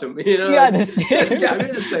the bottom. Yeah, the same. Yeah,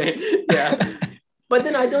 we're the same. Yeah, but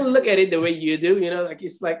then I don't look at it the way you do. Like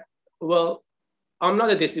it's like, well, I'm not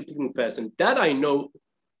a disciplined person. That I know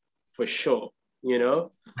for sure.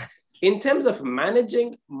 In terms of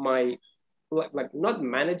managing my, like not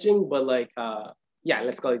managing, but like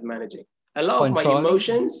let's call it managing. A lot of my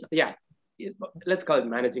emotions, let's call it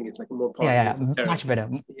managing. It's like a more positive term. Much better.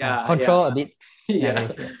 Control a bit.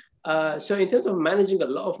 So in terms of managing a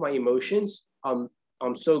lot of my emotions, I'm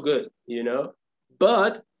so good,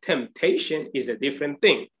 but temptation is a different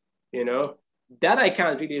thing, that I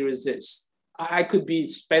can't really resist. I could be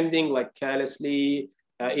spending like carelessly.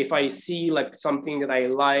 If I see like something that I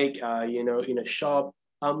like, in a shop,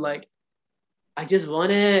 I'm like, I just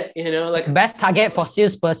want it, like best target for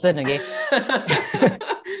salesperson again.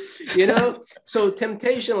 So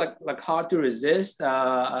temptation, like hard to resist,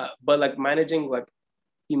 but like managing like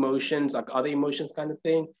emotions, like other emotions kind of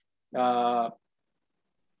thing.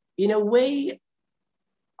 In a way,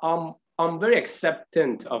 I'm very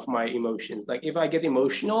acceptant of my emotions. Like if I get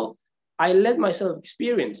emotional, I let myself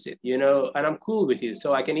experience it, and I'm cool with it.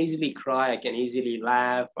 So I can easily cry, I can easily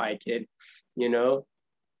laugh, I can,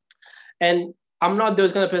 and I'm not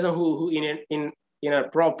those kind of person who in an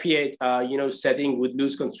appropriate, setting would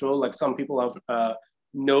lose control. Like some people have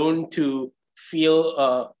known to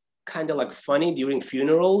feel kind of like funny during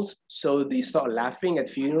funerals, so they start laughing at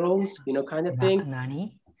funerals, kind of thing.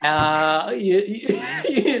 Nani? And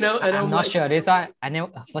I'm not sure. This one I know,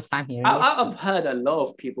 first time hearing. I've heard a lot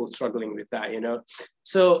of people struggling with that,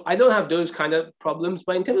 So I don't have those kind of problems,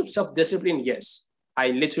 but in terms of self-discipline, yes, I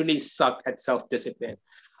literally suck at self-discipline.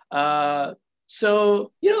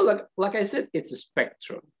 So like I said, it's a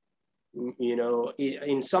spectrum.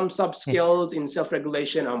 In some sub skills, in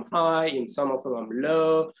self-regulation, I'm high. In some of them, I'm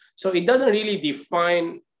low. So it doesn't really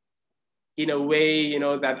define, in a way,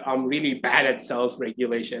 that I'm really bad at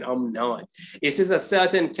self-regulation. I'm not. It's just a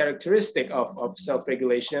certain characteristic of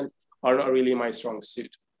self-regulation are not really my strong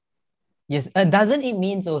suit. Yes, doesn't it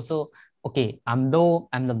means also, okay, I'm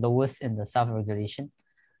the lowest in the self-regulation.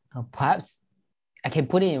 Perhaps I can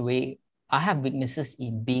put it in a way, I have weaknesses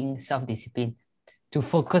in being self-disciplined to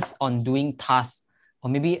focus on doing tasks, or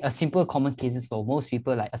maybe a simple common cases for most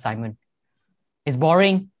people, like assignment. It's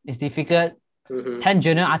boring, it's difficult. 10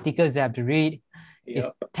 journal articles you have to read. It's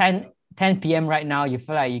 10 p.m. right now. You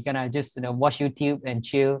feel like you're gonna just watch YouTube and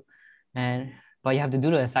chill, but you have to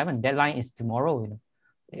do the assignment. Deadline is tomorrow.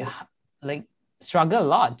 Like struggle a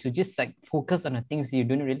lot to just like focus on the things you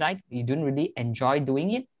don't really like. You don't really enjoy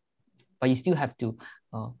doing it, but you still have to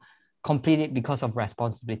complete it because of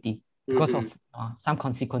responsibility, because of some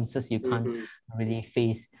consequences you can't really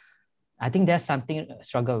face. I think that's something I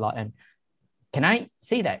struggle a lot. And can I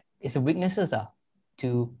say that it's a weaknesses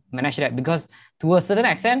to manage that? Because to a certain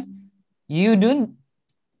extent, you don't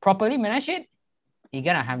properly manage it, you're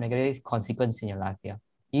gonna have negative consequence in your life. Yeah,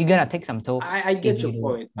 you're gonna take some toll. I get your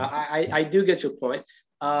point. I do get your point.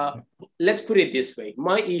 Let's put it this way.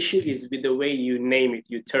 My issue is with the way you name it,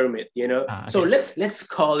 you term it. Okay. So let's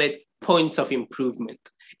call it points of improvement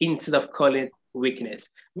instead of calling it weakness.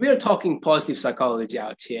 We are talking positive psychology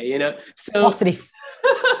out here. So positive.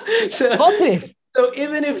 Positive. So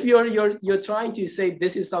even if you're trying to say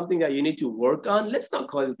this is something that you need to work on, let's not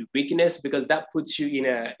call it weakness, because that puts you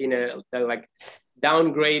in a like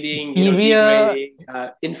downgrading,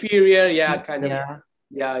 inferior, kind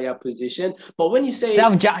of position. But when you say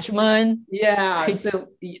self-judgment, I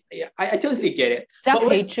totally get it.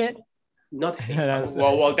 Self-hatred. Not hate.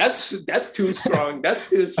 Well, that's too strong. That's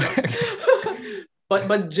too strong.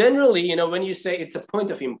 But generally, when you say it's a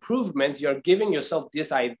point of improvement, you're giving yourself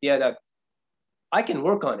this idea that I can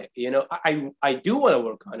work on it. I do want to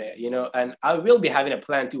work on it, and I will be having a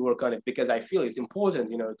plan to work on it because I feel it's important,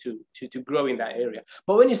 to grow in that area.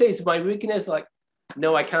 But when you say it's my weakness, like,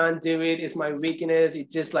 no, I can't do it. It's my weakness.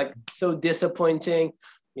 It's just like so disappointing,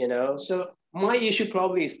 So my issue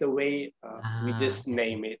probably is the way we just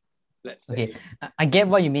name it. Let's say. Okay, I get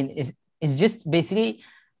what you mean. It's just basically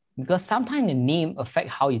because sometimes the name affect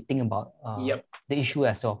how you think about the issue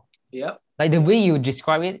as well. Yep. Like the way you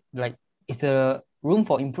describe it, like it's a room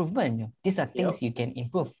for improvement. These are things you can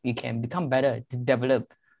improve. You can become better, to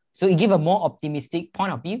develop. So it give a more optimistic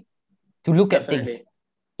point of view to look at things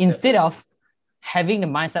instead of having the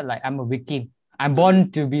mindset like I'm a victim. I'm born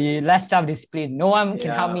to be less self-disciplined. No one can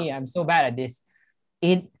help me. I'm so bad at this.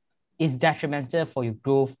 It is detrimental for your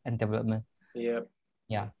growth and development. Yeah.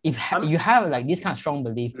 If you have like this kind of strong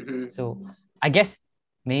belief, so I guess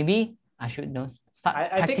maybe I should start.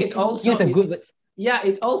 I think it also use a good word. Yeah,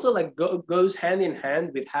 it also like goes hand in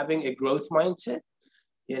hand with having a growth mindset.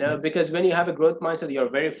 Because when you have a growth mindset, you're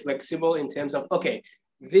very flexible in terms of, okay,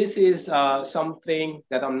 this is something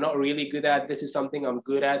that I'm not really good at. This is something I'm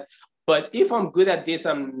good at. But if I'm good at this,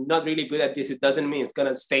 I'm not really good at this. It doesn't mean it's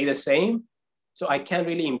gonna stay the same. So I can't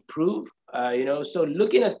really improve. So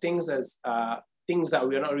looking at things as things that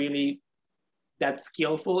we're not really that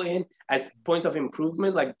skillful in as points of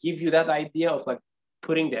improvement, like give you that idea of like,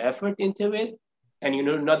 putting the effort into it, and, you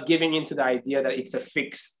know, not giving into the idea that it's a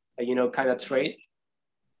fixed, you know, kind of trait.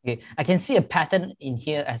 Okay, I can see a pattern in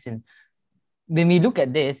here, as in when we look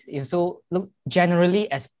at this, if so look generally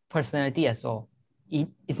as personality as well.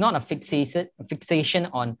 It's not a fixation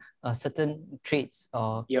on certain traits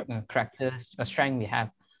or characters or strength we have.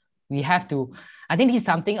 We have to, I think this is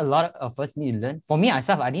something a lot of us need to learn. For me,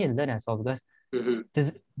 myself, I need to learn as well, because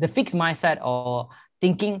the fixed mindset or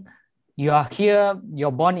thinking you are here,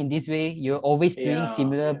 you're born in this way, you're always doing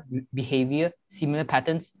similar behavior, similar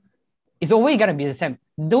patterns, it's always going to be the same.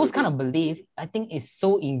 Those kind of belief, I think, is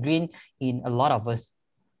so ingrained in a lot of us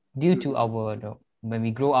due to our, when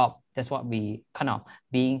we grow up, that's what we kind of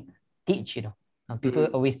being teach, you know. People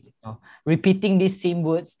always repeating this same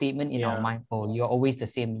word statement in our mind. Oh, you're always the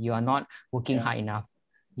same. You are not working hard enough.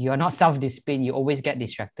 You are not self-disciplined. You always get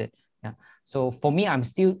distracted. Yeah. So for me, I'm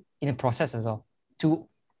still in the process as well to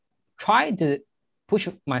try to push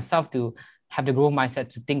myself to have the growth mindset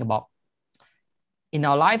to think about. In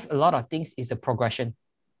our life, a lot of things is a progression.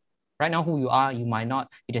 Right now, who you are, you might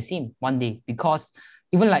not be the same one day, because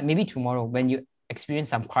even like maybe tomorrow, when you experience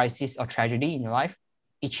some crisis or tragedy in your life,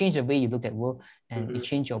 it changed the way you look at the world, and it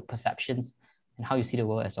changed your perceptions and how you see the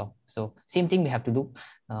world as well. So same thing, we have to look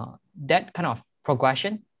that kind of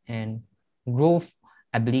progression and growth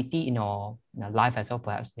ability in our life as well,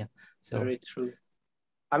 perhaps. Yeah. So very true.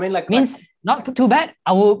 I mean, like means not too bad.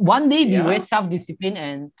 I will one day be very self-disciplined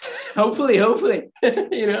and hopefully,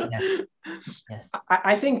 you know. Yes.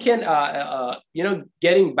 I think, Ken, you know,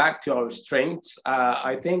 getting back to our strengths,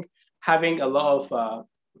 I think having a lot of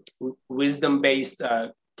wisdom-based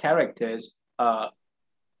characters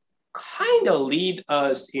kind of lead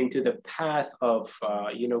us into the path of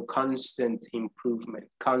you know, constant improvement,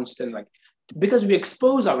 constant, like, because we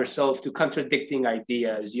expose ourselves to contradicting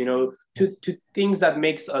ideas, you know, to things that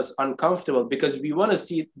makes us uncomfortable, because we want to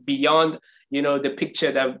see beyond, you know, the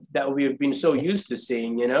picture that we've been so used to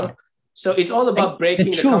seeing, you know. So it's all about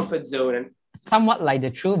breaking the comfort zone, and somewhat like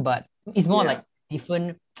the truth, but it's more like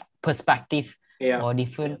different perspective or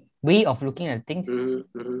different way of looking at things.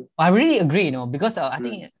 I really agree, you know, because I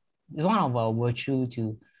think it's one of our virtue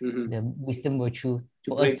to the wisdom virtue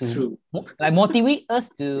for us to like motivate us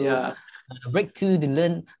to break through, to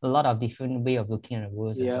learn a lot of different way of looking at the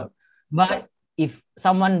world as well. But if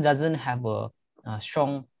someone doesn't have a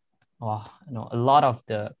strong or, you know, a lot of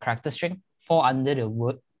the character strength fall under the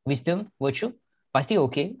word wisdom virtue, but still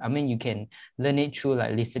okay. I mean, you can learn it through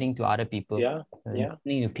like listening to other people,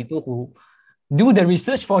 listening to people who do the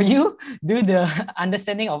research for you, do the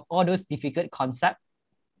understanding of all those difficult concepts.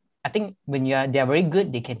 I think when they are very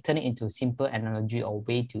good, they can turn it into a simple analogy or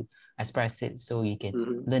way to express it, so you can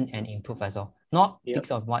learn and improve as well. Not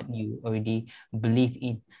fix on what you already believe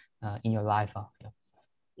in your life.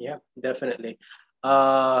 Yeah, definitely.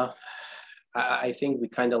 I think we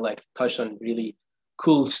kind of like touched on really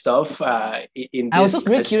cool stuff in this. I was also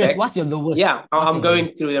very curious, what's your lowest? Yeah, I'm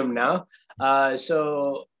going through them now.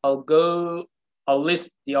 So I'll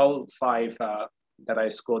list the all 5 that I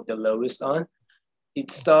scored the lowest on. It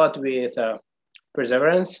starts with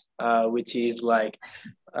perseverance, which is like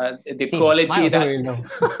the quality that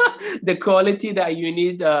the quality that you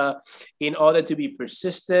need in order to be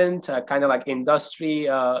persistent, kind of like industry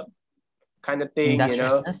kind of thing, you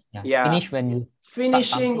know.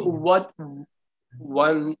 Finishing what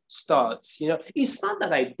one starts, you know. It's not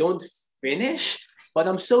that I don't finish, but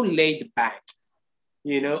I'm so laid back.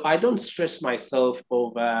 You know, I don't stress myself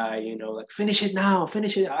over, you know, like finish it now,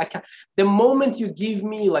 finish it. I can't. The moment you give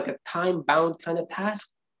me like a time-bound kind of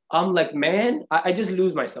task, I'm like, man, I just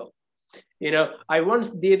lose myself. You know, I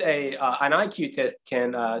once did an IQ test,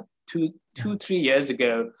 Ken, 3 years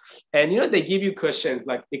ago, and you know, they give you questions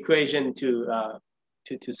like equation to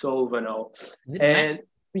solve and all, and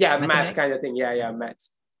math kind of thing.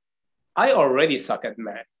 Maths. I already suck at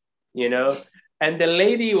math, you know. And the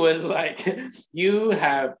lady was like, you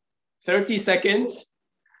have 30 seconds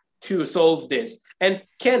to solve this. And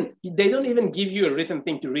Ken, they don't even give you a written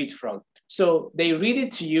thing to read from. So they read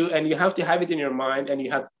it to you, and you have to have it in your mind, and you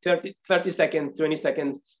have 30 seconds, 20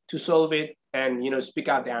 seconds to solve it and, you know, speak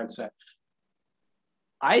out the answer.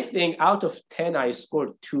 I think out of 10, I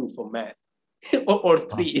scored 2 for math or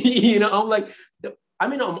 3. You know, I'm like,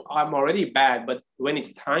 I'm already bad, but when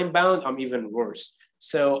it's time bound, I'm even worse.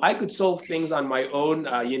 So I could solve things on my own,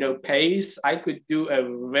 you know, pace. I could do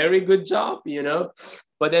a very good job, you know.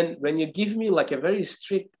 But then when you give me like a very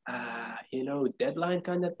strict, you know, deadline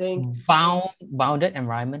kind of thing. Bounded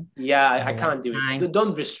environment. Yeah, I can't do it.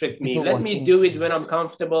 Don't restrict me. Let me do it when I'm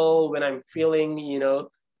comfortable, when I'm feeling, you know.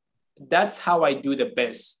 That's how I do the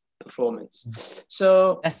best performance.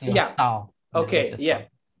 So that's your style. Okay, yeah.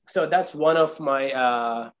 So that's one of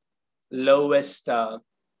my lowest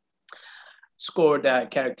scored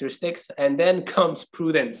characteristics, and then comes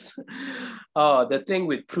prudence. The thing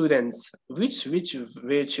with prudence, which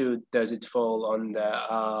virtue does it fall on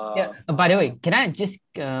the? By the way, can I just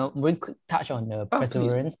very quick touch on the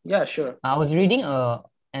perseverance? Please. Yeah, sure. I was reading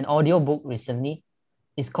an audio book recently.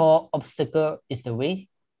 It's called "Obstacle is the Way."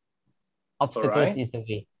 Obstacles is the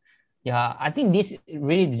way. Yeah, I think this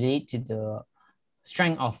really relates to the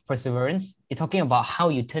strength of perseverance. You're talking about how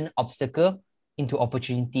you turn obstacle into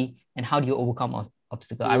opportunity and how do you overcome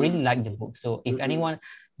obstacle. I really like the book. So if anyone,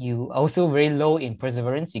 you also very low in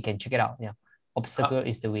perseverance, you can check it out. Yeah, Obstacle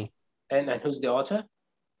is the Way. And who's the author?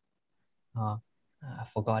 I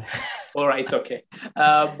forgot. All right, it's okay.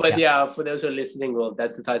 But yeah, for those who are listening, well,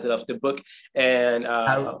 that's the title of the book, and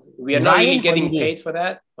we are not really getting paid for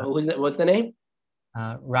that. What's the name?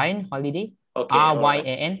 Ryan Holiday. Okay.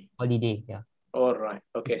 RYAN Holiday. Yeah. All right.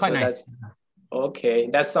 Okay. It's quite nice. Okay,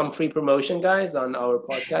 that's some free promotion, guys, on our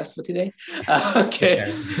podcast for today. Okay.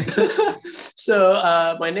 So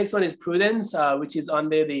my next one is prudence, which is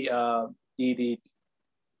under the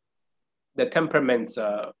temperaments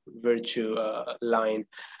virtue line,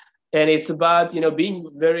 and it's about being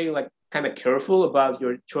very kind of careful about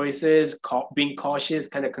your choices, being cautious,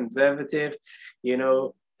 kind of conservative,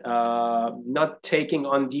 not taking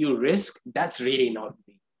undue risk. That's really not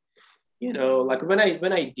me. Like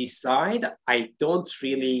when I decide, I don't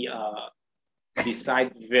really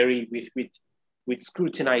decide very with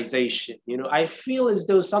scrutinization. I feel as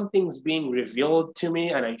though something's being revealed to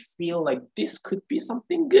me, and I feel like this could be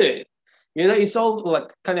something good. It's all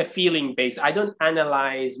like kind of feeling based. I don't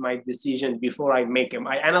analyze my decision before I make them.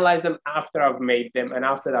 I analyze them after I've made them and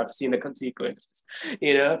after I've seen the consequences.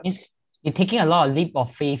 You're taking a lot of leap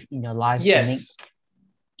of faith in your life. Yes. To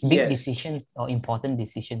make big decisions or important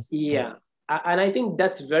decisions. Yeah. And I think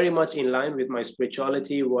that's very much in line with my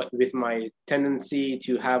spirituality, with my tendency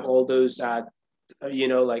to have all those,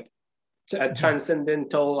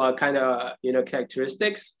 transcendental kind of,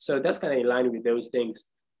 characteristics. So that's kind of in line with those things.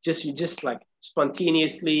 You just like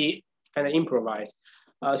spontaneously kind of improvise.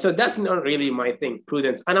 So that's not really my thing,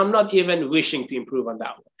 prudence. And I'm not even wishing to improve on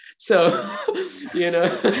that one. So,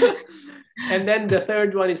 and then the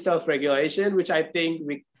third one is self-regulation, which I think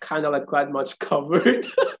we kind of quite much covered.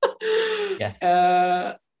 Yes.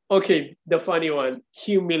 Okay, the funny one,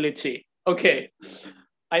 humility. Okay,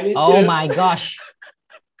 I need to. Oh my gosh.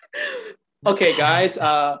 Okay, guys.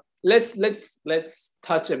 Let's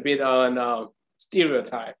touch a bit on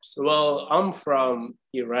stereotypes. Well, I'm from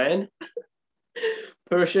Iran.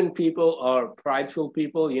 Persian people are prideful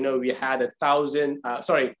people. We had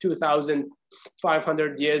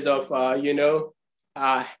 2,500 years of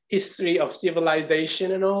history of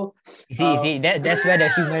civilization and all. You see, that's where the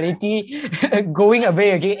humility going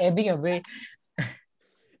away again, ebbing away.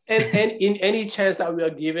 and in any chance that we are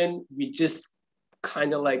given, we just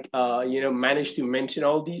kind of manage to mention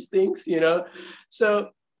all these things. So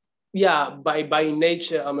yeah, by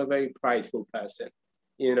nature, I'm a very prideful person.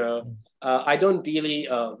 I don't really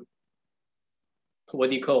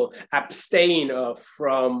abstain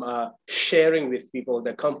from sharing with people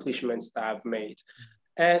the accomplishments that I've made.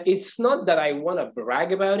 And it's not that I want to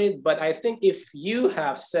brag about it, but I think if you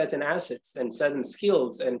have certain assets and certain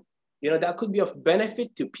skills and that could be of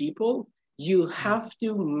benefit to people, you have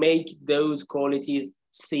to make those qualities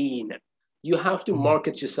seen. You have to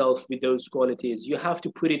market yourself with those qualities. You have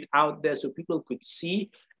to put it out there so people could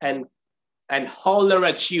see and holler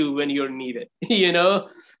at you when you're needed,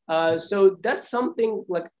 So that's something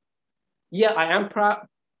I am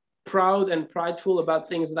proud and prideful about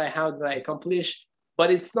things that I have, that I accomplish,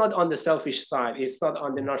 but it's not on the selfish side. It's not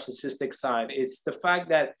on the narcissistic side. It's the fact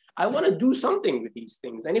that I want to do something with these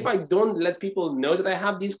things. And if I don't let people know that I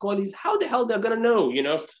have these qualities, how the hell they're going to know,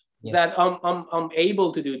 that I'm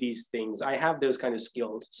able to do these things. I have those kind of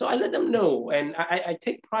skills. So I let them know. And I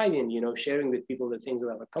take pride in, sharing with people the things that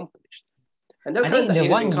I've accomplished. And that kind of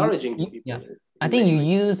thing is encouraging to people. Yeah. I think you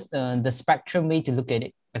use the spectrum way to look at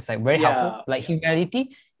it. It's very helpful. Like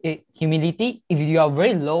humility, if you are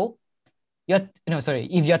very low,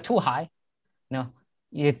 if you're too high,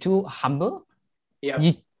 you're too humble. Yeah.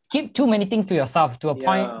 You keep too many things to yourself to a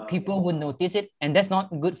point people would notice it, and that's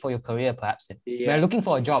not good for your career. Perhaps you're looking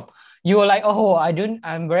for a job, you are like,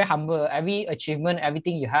 I'm very humble. Every achievement,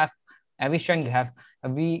 everything you have, every strength you have,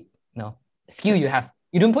 every skill you have,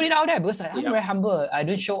 you don't put it out there because I'm very humble. I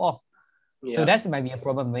don't show off. So that might be a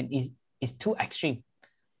problem when it's too extreme.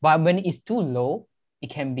 But when it's too low, it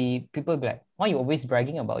can be, people be like, why are you always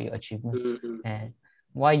bragging about your achievement? And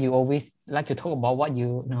why you always like to talk about what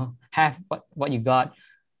you have, what you got.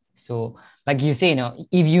 So like you say,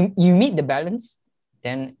 if you meet the balance,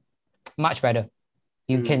 then much better.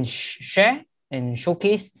 You can share and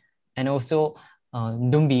showcase, and also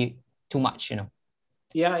don't be too much,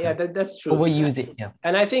 Yeah, that's true. Overuse it, yeah.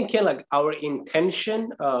 And I think like our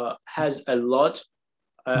intention has a lot,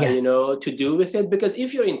 to do with it. Because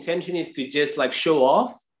if your intention is to just like show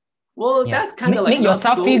off, well, that's kind of like make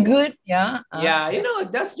yourself cool. Feel good, yeah.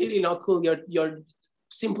 That's really not cool. You're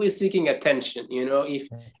simply seeking attention.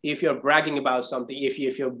 If you're bragging about something,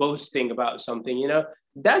 if you're boasting about something,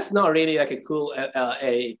 that's not really like a cool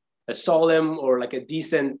a solemn or like a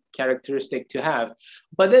decent characteristic to have.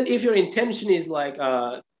 But then if your intention is like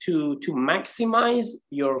to maximize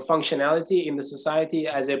your functionality in the society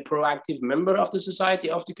as a proactive member of the society,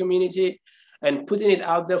 of the community, and putting it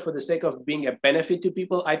out there for the sake of being a benefit to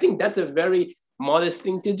people, I think that's a very modest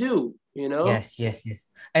thing to do, Yes.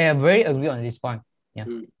 I very agree on this point. Yeah,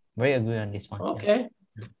 very agree on this one. Okay.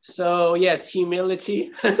 Yeah. So yes,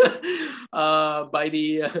 humility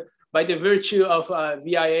by the virtue of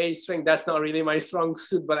VIA strength, that's not really my strong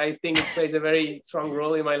suit, but I think it plays a very strong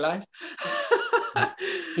role in my life.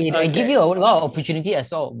 It gives you a lot of opportunity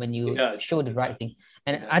as well when you show the right thing.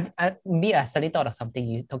 And I suddenly thought of something.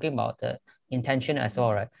 You're talking about the intention as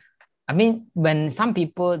well, right? I mean, when some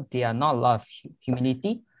people, they are not a lot of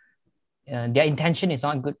humility, their intention is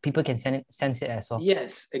not good, people can sense it as well.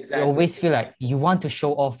 Yes, exactly. You always feel like you want to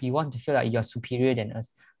show off, you want to feel like you're superior than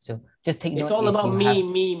us. So just take note. It's all about me.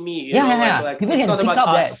 Like, people can pick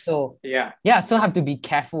up that. So so have to be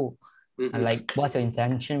careful. Like, what's your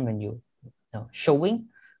intention when you showing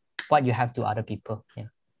what you have to other people?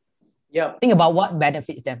 Yeah. Think about what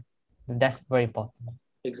benefits them. That's very important.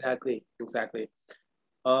 Exactly.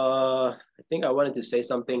 I think I wanted to say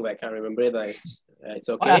something, but I can't remember it. Like, it's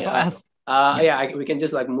okay. We can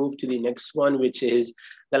just like move to the next one, which is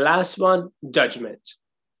the last one, judgment.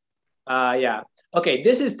 Okay,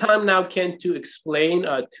 this is time now, Ken, to explain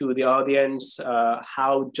to the audience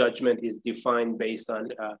how judgment is defined based on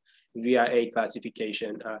VIA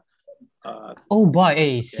classification. Oh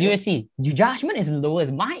boy, seriously, your judgment is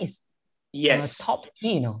lowest. Mine is top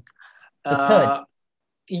 3, the third.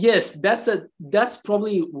 Yes, that's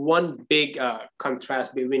probably one big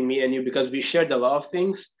contrast between me and you, because we shared a lot of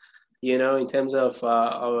things, in terms of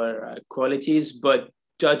our qualities, but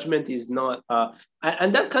judgment is not.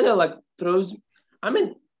 And that kind of like throws. I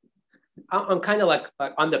mean, I'm kind of like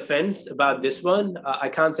on the fence about this one. I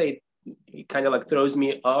can't say it kind of like throws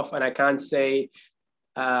me off, and I can't say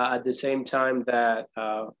at the same time that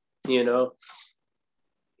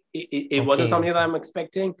it wasn't something that I'm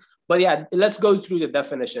expecting. But yeah, let's go through the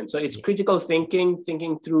definition. So it's critical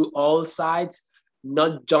thinking through all sides,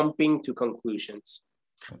 not jumping to conclusions.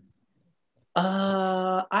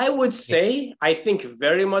 I would say, I think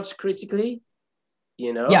very much critically,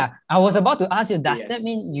 Yeah, I was about to ask you, does that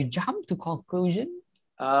mean you jump to conclusion?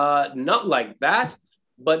 Not like that.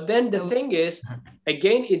 But then the thing is,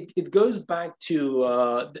 again, it goes back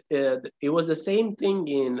to, it was the same thing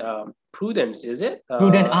in prudence, is it?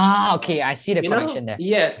 Prudence, okay, I see the connection there.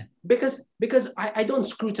 Yes, because I don't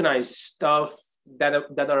scrutinize stuff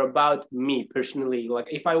that are about me personally. Like,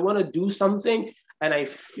 if I want to do something and I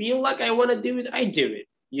feel like I want to do it, I do it.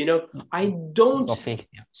 I don't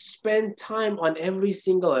spend time on every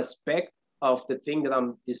single aspect of the thing that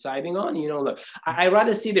I'm deciding on. Like, I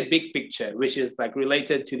rather see the big picture, which is like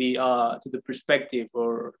related to the perspective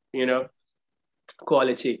or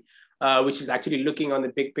quality, which is actually looking on the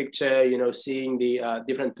big picture, seeing the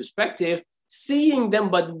different perspective, seeing them,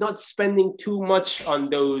 but not spending too much on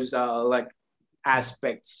those like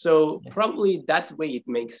aspects. So probably that way it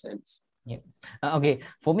makes sense. Yeah. Okay.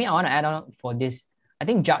 For me, I want to add on for this. I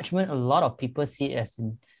think judgment, a lot of people see it as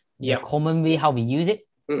the common way how we use it.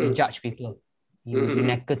 You judge people. You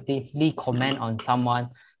negatively comment on someone,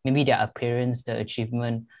 maybe their appearance, their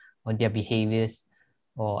achievement, or their behaviors,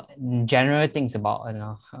 or general things about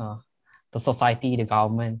the society, the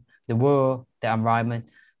government, the world, the environment.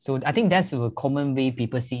 So I think that's a common way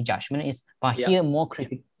people see judgment is. But here, more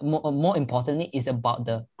importantly, is about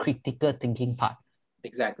the critical thinking part.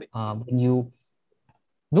 Exactly. When you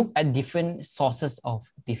look at different sources of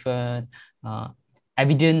different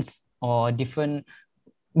evidence or different,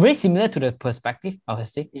 very similar to the perspective, I would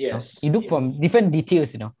say. Yes. You look from different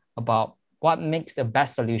details, about what makes the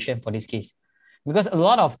best solution for this case. Because a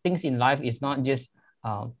lot of things in life is not just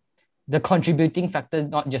the contributing factor,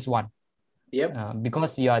 not just one. Yep.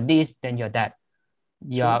 Because you are this, then you're that.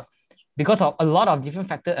 Because of a lot of different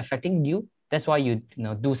factors affecting you, that's why you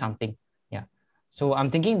do something. So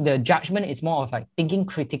I'm thinking the judgment is more of like thinking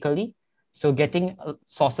critically. So getting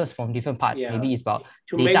sources from different parts. Maybe it's about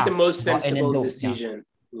to data, make the most sensible decision.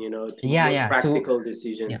 most practical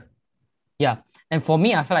decision. Yeah. And for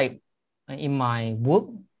me, I feel like in my work,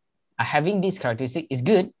 having this characteristic is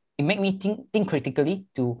good. It makes me think critically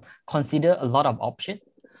to consider a lot of options,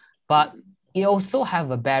 but it also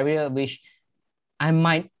have a barrier which I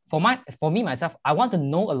might, for me myself, I want to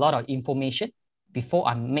know a lot of information before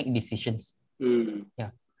I make decisions.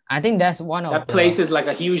 Yeah. I think that's one of that places like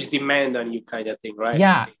a huge demand on you kind of thing, right?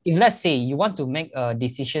 Yeah. If let's say you want to make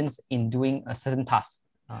decisions in doing a certain task,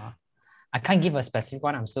 I can't give a specific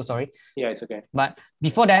one. I'm so sorry. Yeah, it's okay. But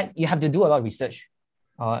before that, you have to do a lot of research.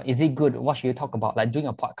 Is it good? What should you talk about? Like doing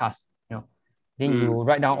a podcast, then you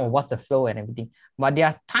write down, what's the flow and everything. But there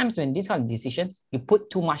are times when these kind of decisions, you put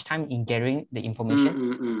too much time in gathering the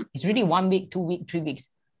information. It's really 1 week, 2 weeks, 3 weeks.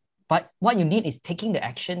 But what you need is taking the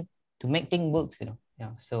action to make things work,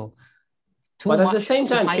 Yeah. So but at the same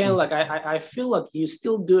time, Ken, like I feel like you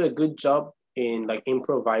still do a good job in like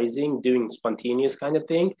improvising, doing spontaneous kind of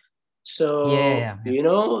thing. So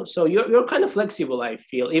so you're kind of flexible, I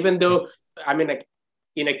feel, even though I mean, like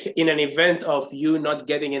in an event of you not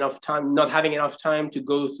getting enough time, not having enough time to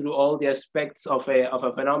go through all the aspects of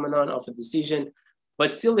a phenomenon, of a decision,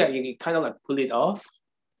 but still like you kind of like pull it off,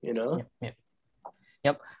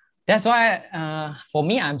 Yep. That's why for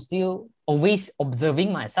me, I'm still always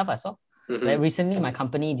observing myself as well. Like recently, my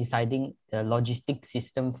company deciding the logistic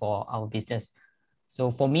system for our business.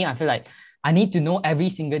 So for me, I feel like I need to know every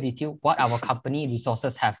single detail what our company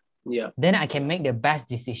resources have. Yeah. Then I can make the best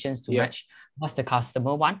decisions to match what's the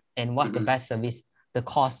customer want and what's the best service, the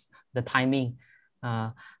cost, the timing,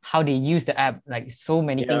 how they use the app, like so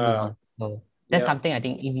many things going on. So that's something I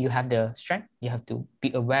think if you have the strength, you have to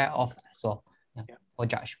be aware of as well. For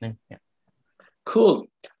judgment. Yeah. Cool.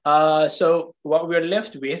 So what we're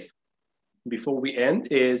left with before we end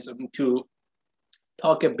is to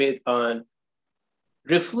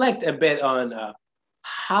reflect a bit on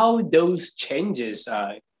how those changes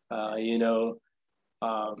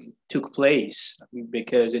took place,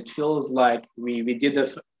 because it feels like we did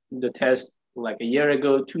the test like a year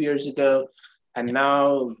ago, 2 years ago, and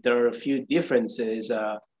now there are a few differences.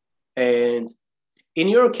 And in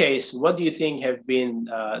your case, what do you think have been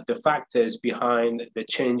the factors behind the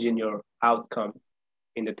change in your outcome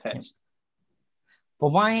in the test? For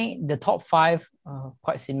mine, the top 5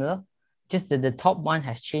 quite similar. Just that the top one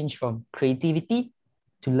has changed from creativity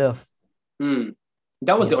to love.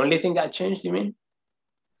 That was the only thing that changed, you mean?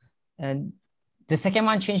 And the second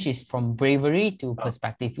one change is from bravery to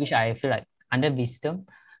perspective, which I feel like under wisdom,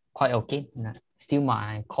 quite okay. Still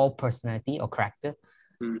my core personality or character.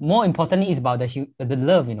 More importantly, is about the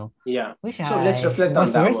love, Yeah. Which so let's reflect on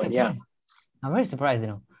that one. Yeah. I'm very surprised,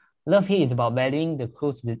 Love here is about valuing the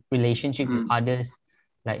close relationship with others,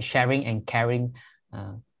 like sharing and caring,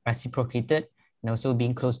 reciprocated, and also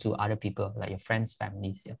being close to other people, like your friends,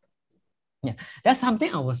 families. Yeah. That's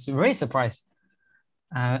something I was very surprised.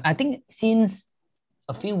 I think since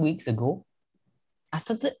a few weeks ago, I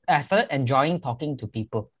started enjoying talking to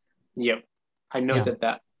people. Yep. I noted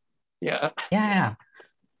that. Yeah. Yeah.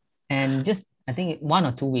 And just, I think 1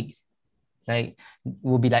 or 2 weeks, like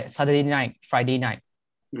will be like Saturday night, Friday night,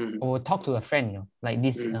 or talk to a friend, like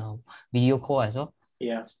this video call as well.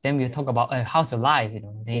 Yeah. Then we talk about how's your life,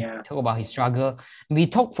 They talk about his struggle. We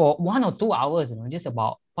talk for 1 or 2 hours, just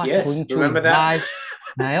about what going through in life.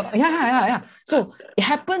 Yeah. So it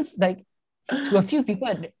happens like to a few people,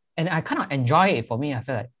 and I kind of enjoy it. For me, I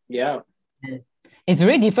feel like it's a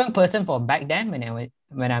very different person from back then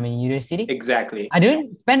when I'm in university. Exactly. I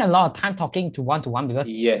didn't spend a lot of time talking to one-to-one because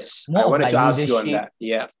I wanted to ask you on that.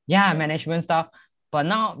 Management stuff. But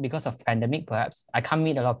now because of pandemic, perhaps I can't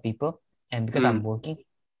meet a lot of people, and because I'm working,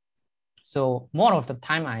 so more of the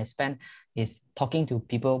time I spend is talking to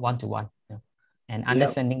people one-to-one, and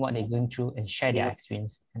understanding what they're going through and share their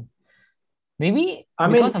experience. And maybe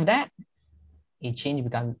because of that, it changed,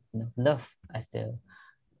 become love as the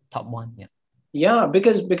top one. Yeah,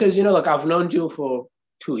 because like I've known you for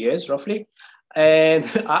 2 years roughly, and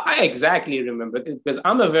I exactly remember it because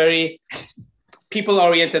I'm a very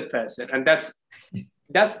people-oriented person, and that's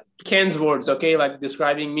Ken's words, okay, like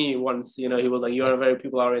describing me once. He was like, "You're a very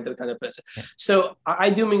people-oriented kind of person." So I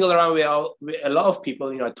do mingle around with a lot of people.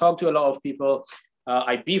 I talk to a lot of people.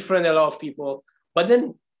 I befriend a lot of people, but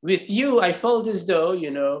then with you, I felt as though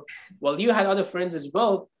well, you had other friends as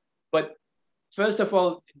well, but first of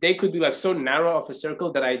all, they could be like so narrow of a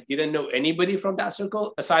circle that I didn't know anybody from that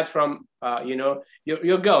circle aside from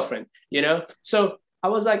your girlfriend. So I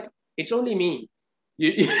was like, it's only me,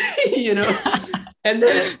 and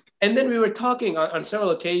then we were talking on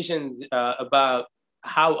several occasions about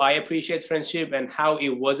how I appreciate friendship and how it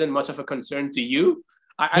wasn't much of a concern to you.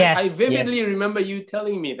 I vividly remember you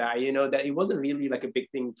telling me that, that it wasn't really like a big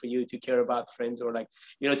thing for you to care about friends or like,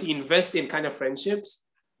 to invest in kind of friendships.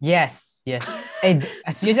 Yes. And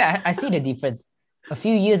seriously, I see the difference. A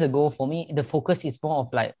few years ago, for me, the focus is more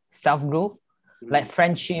of like self-growth, like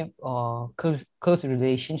friendship or close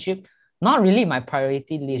relationship. Not really my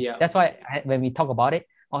priority list. Yeah. That's why when we talk about it,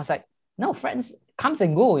 I was like, no, friends comes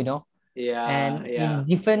and go, Yeah. In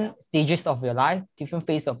different stages of your life, different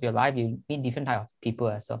phase of your life, you meet different type of people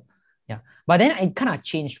as well. Yeah. But then it kind of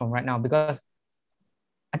changed from right now because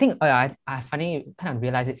I think I finally kind of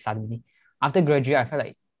realized it suddenly. After graduate, I felt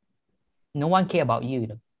like no one care about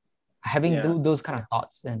you, having those kind of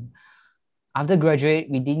thoughts. And after graduate,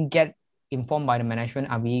 we didn't get informed by the management,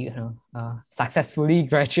 are we successfully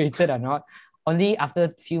graduated or not. Only after a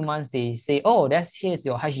few months, they say, oh, here's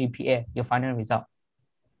your HGPA, your final result.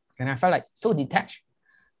 And I felt like so detached.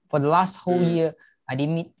 For the last whole year, I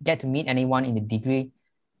didn't get to meet anyone in the degree.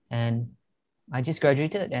 And I just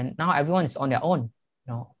graduated. And now everyone is on their own,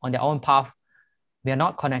 on their own path. We are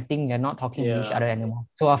not connecting. They're not talking to each other anymore.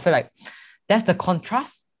 So I feel like that's the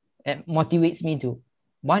contrast. It motivates me to,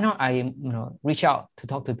 why not I reach out to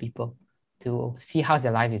talk to people to see how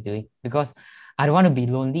their life is doing, because I don't want to be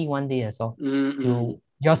lonely one day as well.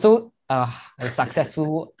 You're so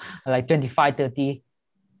successful, like 25, 30,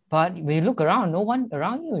 but when you look around, no one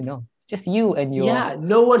around you, just you and your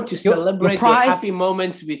no one to celebrate your happy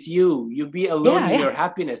moments with you. You be alone in your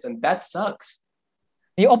happiness, and that sucks.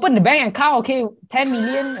 You open the bank account, okay, 10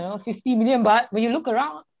 million, 50 million, but when you look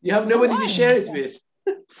around, you have nobody to share it with.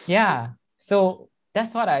 Yeah. So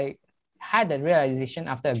that's what I had the realization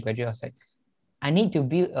after I graduated. I was like, I need to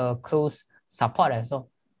build a close support as well.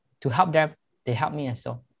 To help them, they help me as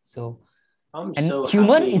well. So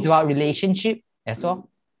human is about relationship as well.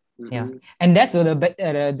 Yeah. And that's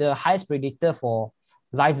the highest predictor for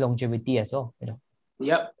life longevity as well.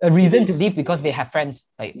 Yep. A reason to live because they have friends,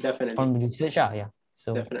 like definitely from research. Yeah.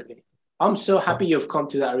 So definitely. I'm so happy you've come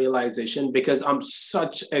to that realization, because I'm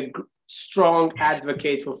such a strong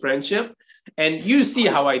advocate for friendship. And you see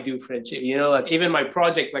how I do friendship, like even my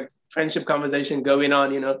project, like friendship conversation going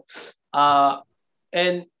on,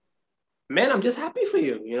 and man, I'm just happy for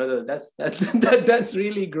you. That's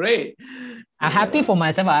really great. I'm happy for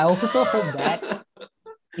myself. I also hope that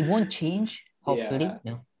it won't change, hopefully.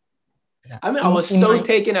 Yeah. I mean, I was so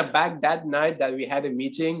taken aback that night that we had a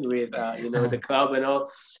meeting with, the club and all.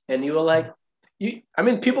 And you were like,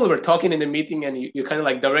 people were talking in the meeting, and you kind of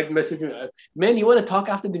like direct message me, man, you want to talk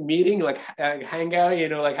after the meeting, like hang out,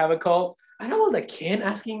 like have a call. And I was like, Ken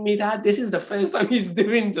asking me that? This is the first time he's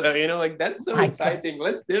doing so, like that's so exciting.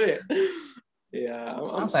 Let's do it. Yeah.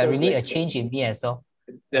 Sounds like really a change in me as well.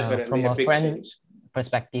 Definitely from a friend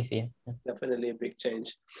perspective. Yeah. Definitely a big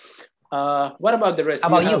change. What about the rest? How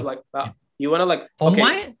about you? Like, you want to like? For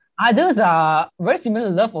mine, others are very similar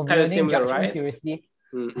love of learning, similar, judgment, right? curiosity.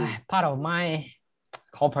 Part of my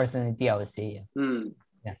core personality, I would say.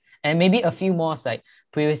 Yeah. And maybe a few more, like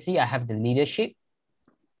previously I have the leadership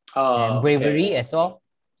and bravery as well.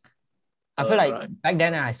 I feel like back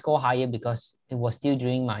then I scored higher because it was still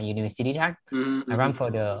during my university time. I ran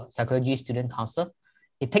for the psychology student council.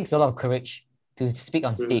 It takes a lot of courage to speak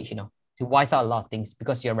on stage, to voice out a lot of things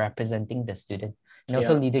because you're representing the student, and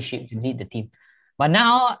also leadership to lead the team. But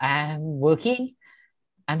now I'm working,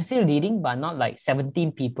 I'm still leading, but not like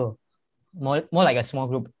 17 people, more like a small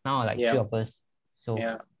group now, like 3 of us. So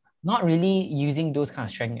not really using those kind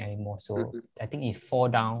of strength anymore. So I think it fall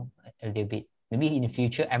down a little bit. Maybe in the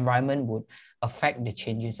future, environment would affect the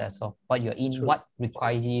changes as well. What you're in, what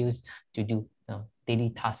requires you to do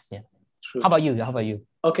daily tasks. Yeah. How about you?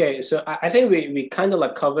 Okay, so I think we kind of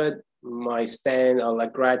like covered my stand on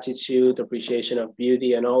like gratitude, appreciation of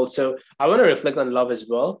beauty, and also I want to reflect on love as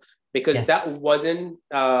well, because that wasn't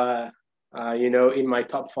in my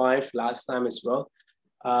top 5 last time as well.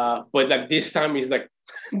 But like this time is like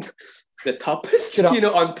the toppest,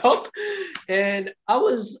 on top. And I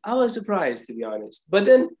was surprised, to be honest. But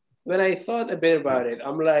then when I thought a bit about it,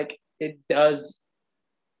 I'm like, it does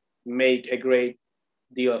make a great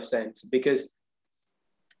deal of sense, because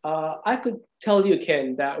I could tell you,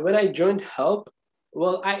 Ken, that when I joined HELP,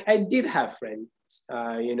 well, I did have friends,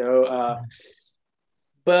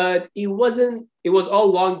 but it was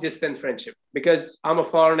all long distance friendship, because I'm a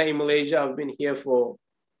foreigner in Malaysia. I've been here for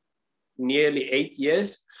nearly 8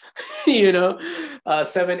 years,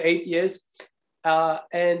 7-8 years.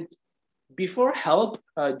 And before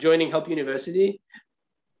joining HELP University,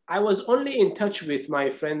 I was only in touch with my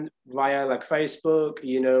friend via like Facebook,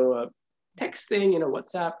 texting,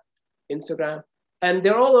 WhatsApp, Instagram. and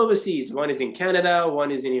they're all overseas. One is in Canada,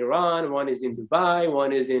 one is in Iran, one is in Dubai,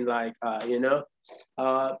 one is in like,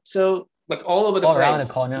 so like all over the all place. Around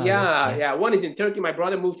the corner. Yeah. One is in Turkey. My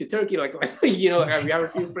brother moved to Turkey, like we have a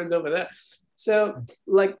few friends over there. So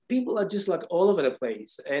like people are just like all over the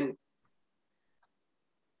place.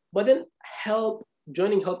 But then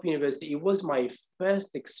joining Help University, it was my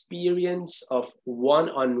first experience of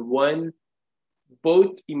one-on-one,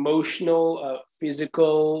 both emotional,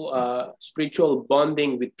 physical, spiritual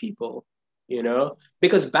bonding with people,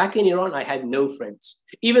 because back in Iran, I had no friends.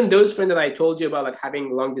 Even those friends that I told you about, like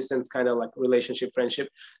having long distance kind of like relationship, friendship,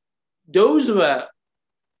 those were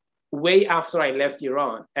way after I left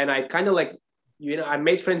Iran. And I kind of like, I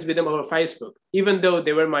made friends with them over Facebook, even though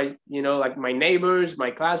they were my, like my neighbors,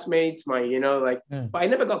 my classmates, my, but I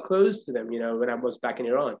never got close to them, when I was back in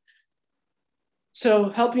Iran. So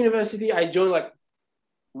Help University, I joined like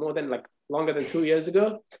longer than 2 years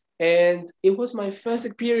ago. And it was my first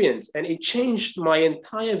experience, and it changed my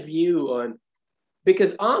entire view on,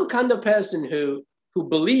 because I'm kind of person who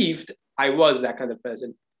believed, I was that kind of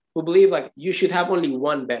person who believed like you should have only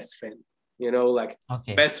one best friend,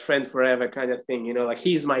 best friend forever kind of thing, like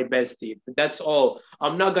he's my bestie. That's all.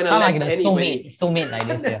 I'm not gonna let like anybody. Soulmate like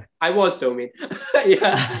this, yeah. I was soulmate.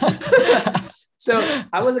 Yeah. So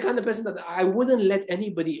I was the kind of person that I wouldn't let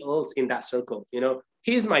anybody else in that circle,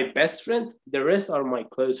 He's my best friend. The rest are my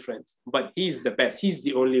close friends, but he's the best. He's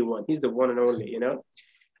the only one. He's the one and only,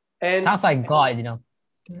 And sounds like God,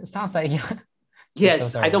 Sounds like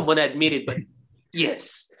yes, I don't want to admit it, but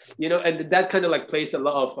yes, and that kind of like placed a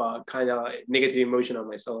lot of kind of negative emotion on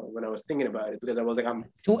myself when I was thinking about it, because I was like, I'm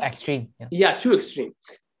too extreme. Yeah, too extreme.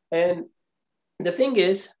 And the thing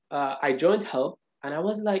is, I joined Help, and I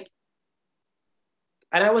was like,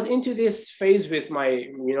 and I was into this phase with my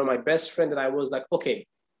best friend that I was like, okay,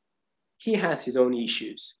 he has his own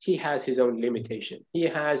issues. He has his own limitation. He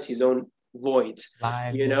has his own voids.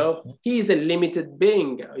 He's a limited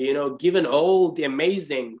being, given all the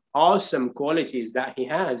amazing, awesome qualities that he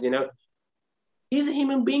has, he's a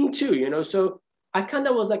human being too, so I kind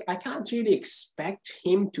of was like, I can't really expect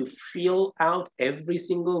him to fill out every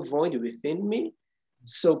single void within me.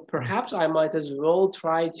 So perhaps I might as well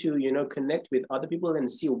try to, connect with other people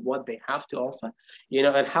and see what they have to offer,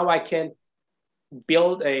 and how I can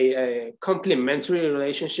build a complementary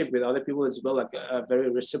relationship with other people as well, like a very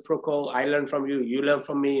reciprocal. I learn from you, you learn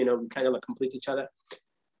from me, we kind of like complete each other.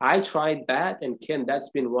 I tried that, and Ken, that's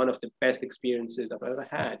been one of the best experiences I've ever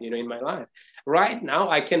had, in my life. Right now,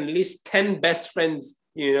 I can list 10 best friends,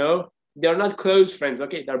 they're not close friends,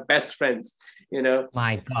 okay? They're best friends,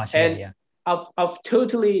 My gosh, and yeah. I've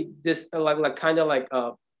totally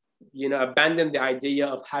abandoned the idea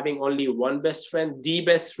of having only one best friend, the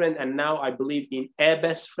best friend, and now I believe in a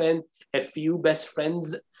best friend, a few best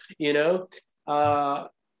friends, and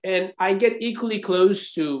I get equally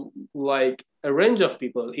close to like a range of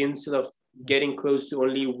people instead of getting close to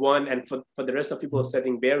only one, and for the rest of people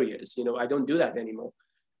setting barriers. I don't do that anymore.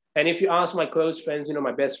 And if you ask my close friends,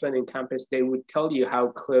 my best friend in campus, they would tell you how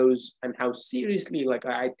close and how seriously like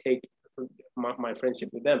I take my friendship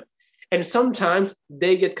with them. And sometimes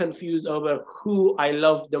they get confused over who I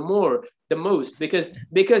love the most, because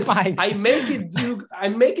I make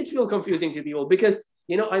it feel confusing to people, because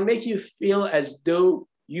I make you feel as though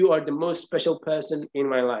you are the most special person in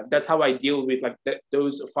my life. That's how I deal with like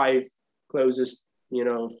those 5 closest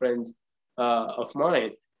friends of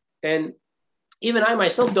mine. And even I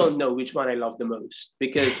myself don't know which one I love the most,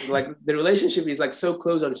 because like the relationship is like so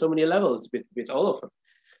close on so many levels with all of them.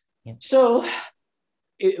 Yeah. So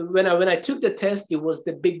when I took the test, it was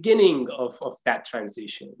the beginning of that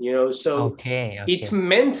transition, so it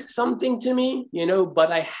meant something to me,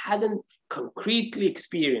 but I hadn't concretely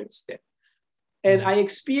experienced it. And I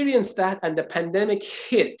experienced that, and the pandemic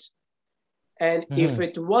hit. And if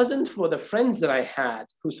it wasn't for the friends that I had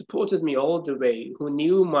who supported me all the way, who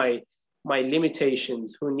knew my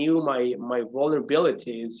limitations, who knew my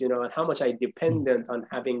vulnerabilities, and how much I depended on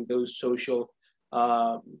having those social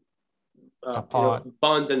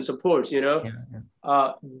bonds and supports,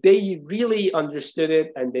 they really understood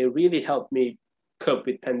it, and they really helped me cope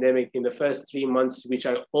with pandemic in the first 3 months, which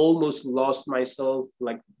I almost lost myself,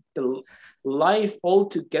 like the life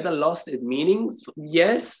altogether lost its meanings.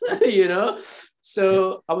 Yes,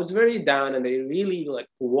 so I was very down, and they really like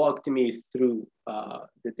walked me through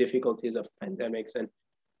the difficulties of pandemics. And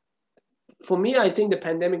for me, I think the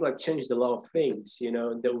pandemic like changed a lot of things,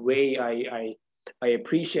 the way I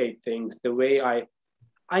appreciate things, the way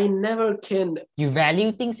I never can. You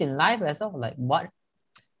value things in life as well, like what?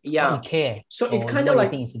 Yeah. What you care. So it kind of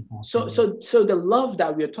like so the love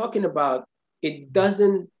that we're talking about, it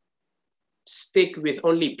doesn't stick with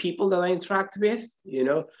only people that I interact with,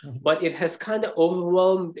 but it has kind of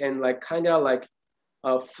overwhelmed and like kind of like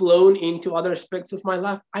flown into other aspects of my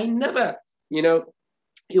life. I never,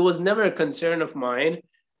 it was never a concern of mine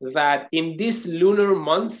that in this lunar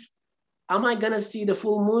month, am I gonna see the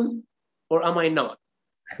full moon or am I not?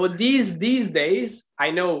 But these days,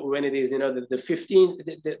 I know when it is,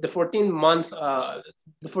 the 14th month,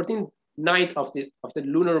 the 14th night of the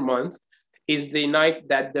lunar month is the night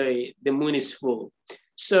that the moon is full.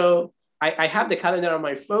 So I have the calendar on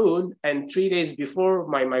my phone, and 3 days before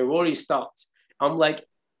my worry starts. I'm like,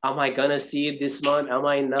 am I gonna see it this month? Am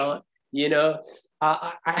I not?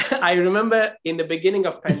 I remember in the beginning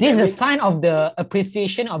of pandemic. Is this a sign of the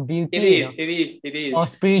appreciation of beauty? It is. Or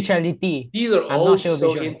spirituality. These are all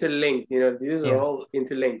so interlinked. These are all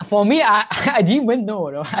interlinked. For me, I didn't even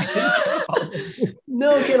know.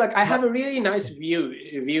 No, okay. Like I have a really nice view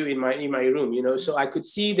in my room. So I could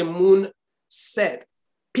see the moon set.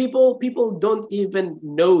 People don't even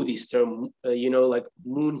know this term, like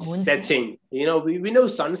moon setting. We know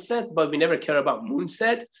sunset, but we never care about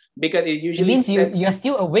moonset because it usually means you're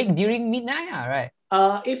still awake during midnight, right?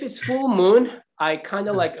 If it's full moon, I kind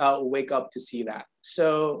of like wake up to see that.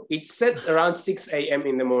 So it sets around 6 a.m.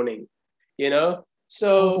 in the morning,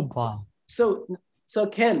 So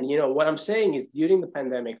Ken, what I'm saying is during the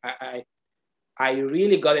pandemic, I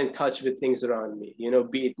really got in touch with things around me,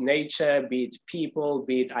 be it nature, be it people,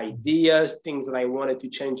 be it ideas, things that I wanted to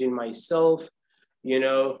change in myself,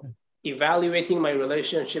 evaluating my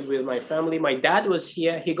relationship with my family. My dad was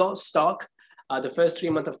here. He got stuck the first 3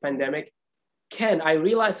 months of pandemic. Ken, I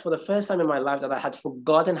realized for the first time in my life that I had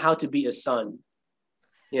forgotten how to be a son,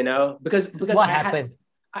 because what happened?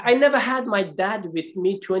 I never had my dad with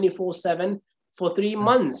me 24/7 for 3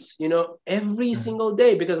 months, every single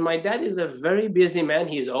day, because my dad is a very busy man.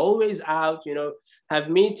 He's always out, have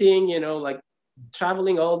meeting, like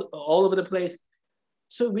traveling all over the place.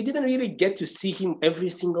 So we didn't really get to see him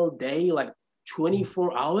every single day, like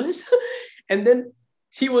 24 hours. And then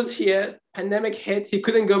he was here, pandemic hit, he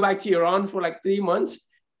couldn't go back to Iran for like 3 months.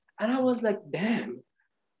 And I was like, damn,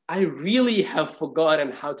 I really have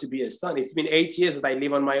forgotten how to be a son. It's been 8 years that I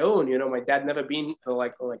live on my own. My dad never been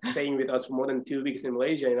like staying with us for more than 2 weeks in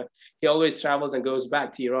Malaysia. He always travels and goes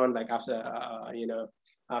back to Iran like after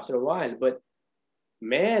a while. But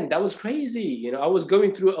man, that was crazy. I was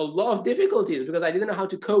going through a lot of difficulties because I didn't know how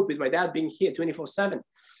to cope with my dad being here 24/7.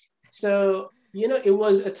 So it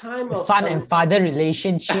was a time of son and father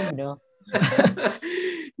relationship.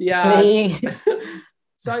 Yeah.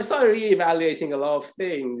 So I started reevaluating a lot of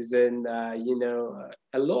things, and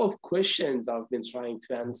a lot of questions I've been trying to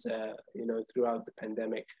answer, throughout the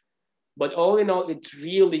pandemic. But all in all, it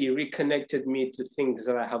really reconnected me to things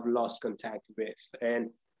that I have lost contact with, and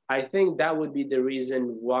I think that would be the reason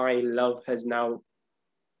why love has now,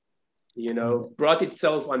 brought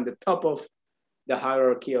itself on the top of the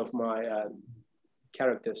hierarchy of my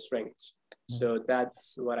character strengths. So that's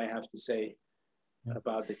what I have to say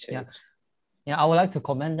about the change. Yeah, I would like to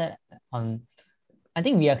comment that on, I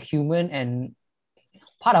think we are human, and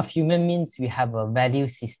part of human means we have a value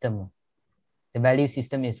system. The value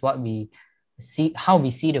system is what we see, how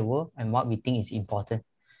we see the world and what we think is important.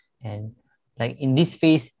 And like in this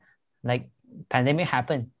phase, like pandemic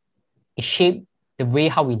happened, it shaped the way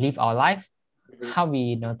how we live our life, how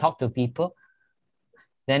we talk to people.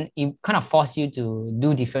 Then it kind of forced you to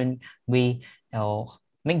do different way, or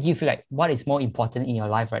make you feel like what is more important in your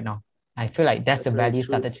life right now. I feel like that's the value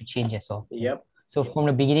started to change as well. Yep. So from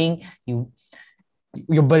the beginning,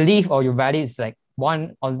 your belief or your value is like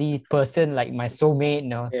one only person, like my soulmate,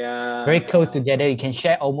 very close together. You can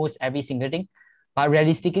share almost every single thing. But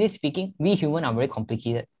realistically speaking, we humans are very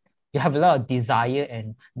complicated. You have a lot of desire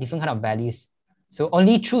and different kind of values. So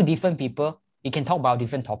only through different people, you can talk about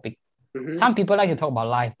different topic. Some people like to talk about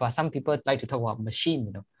life, but some people like to talk about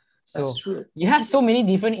machine, So you have so many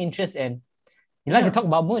different interests, and you like to talk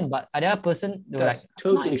about moon, but other person that's like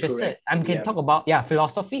totally not interested. I can talk about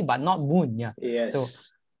philosophy, but not moon. Yes. So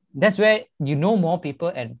that's where you know more people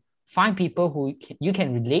and find people who you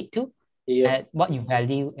can relate to at what you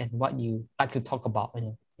value and what you like to talk about.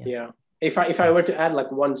 If I were to add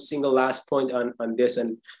like one single last point on this,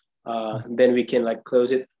 and then we can like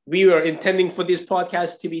close it. We were intending for this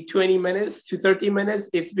podcast to be 20 minutes to 30 minutes.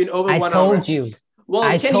 It's been over 1 hour. I told you.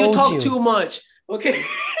 Well, can you talk too much? Okay.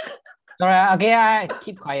 Sorry, okay, I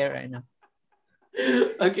keep quiet right now.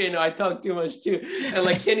 Okay, no, I talk too much too. And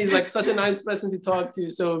like Kenny's like such a nice person to talk to.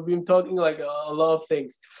 So we've been talking like a lot of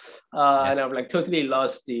things. And I've like totally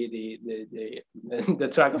lost the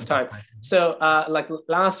track of time. So like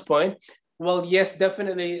last point, Well, yes,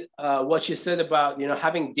 definitely. What you said about,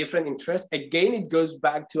 having different interests, again, it goes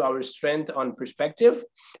back to our strength on perspective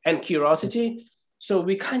and curiosity. So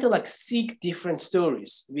we kind of like seek different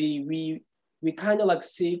stories. We kind of like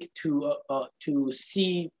seek to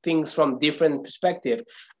see things from different perspective.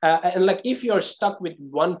 And like if you're stuck with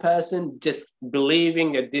one person, just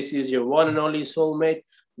believing that this is your one and only soulmate,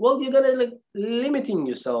 well, you're gonna like limiting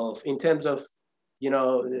yourself in terms of,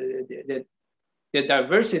 the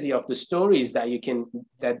diversity of the stories that you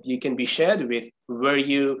can be shared with, where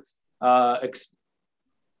you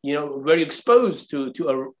where you exposed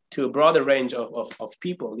to a broader range of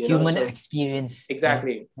people, human experience.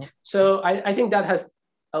 Exactly. Yeah. So I think that has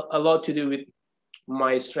a lot to do with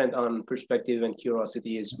my strength on perspective and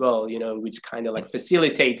curiosity as well, which kind of like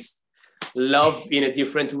facilitates love in a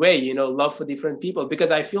different way, love for different people,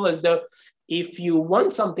 because I feel as though if you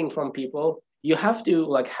want something from people, you have to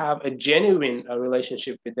like have a genuine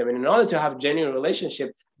relationship with them. And in order to have genuine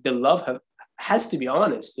relationship, the love has to be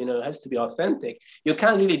honest, has to be authentic. You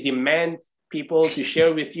can't really demand people to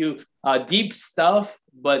share with you deep stuff,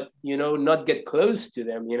 but, not get close to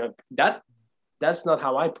them. That's not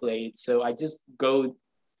how I play it. So I just go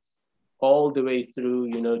all the way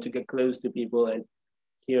through, to get close to people and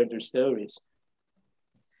hear their stories.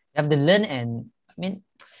 You have to learn and,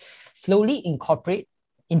 slowly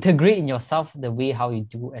integrate in yourself the way how you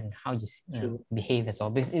do and how you behave as well,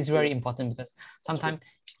 because it's very important. Because sometimes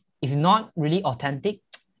if you're not really authentic,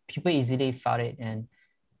 people easily felt it, and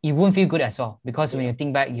it won't feel good as well, because when you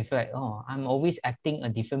think back, you feel like, oh, I'm always acting a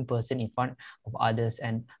different person in front of others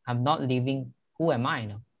and I'm not living who am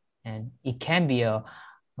I, and it can be a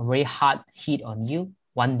very hard hit on you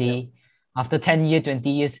one day after 10 years, 20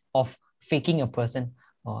 years of faking a person,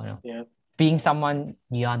 or being someone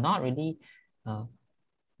you are not really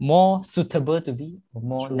more suitable to be, or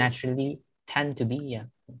more naturally tend to be. Yeah.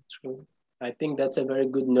 True. I think that's a very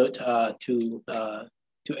good note to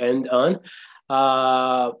end on.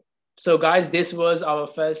 So guys, this was our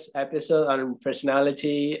first episode on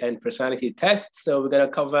personality and personality tests. So we're gonna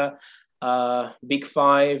cover big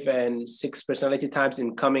 5 and 6 personality types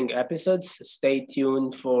in coming episodes. Stay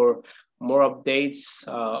tuned for more updates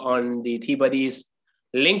on the T-Buddies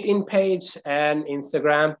LinkedIn page and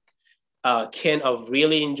Instagram. Ken, I've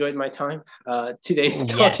really enjoyed my time today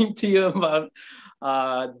talking to you about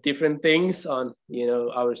different things on,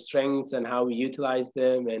 our strengths and how we utilize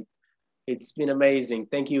them. And it's been amazing.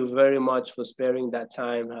 Thank you very much for sparing that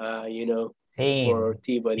time, for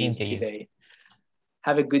T-Buddies today.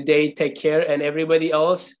 Have a good day. Take care. And everybody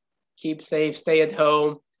else, keep safe, stay at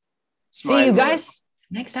home. See you guys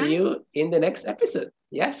next time. See you in the next episode.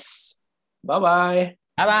 Yes. Bye-bye.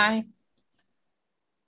 Bye-bye.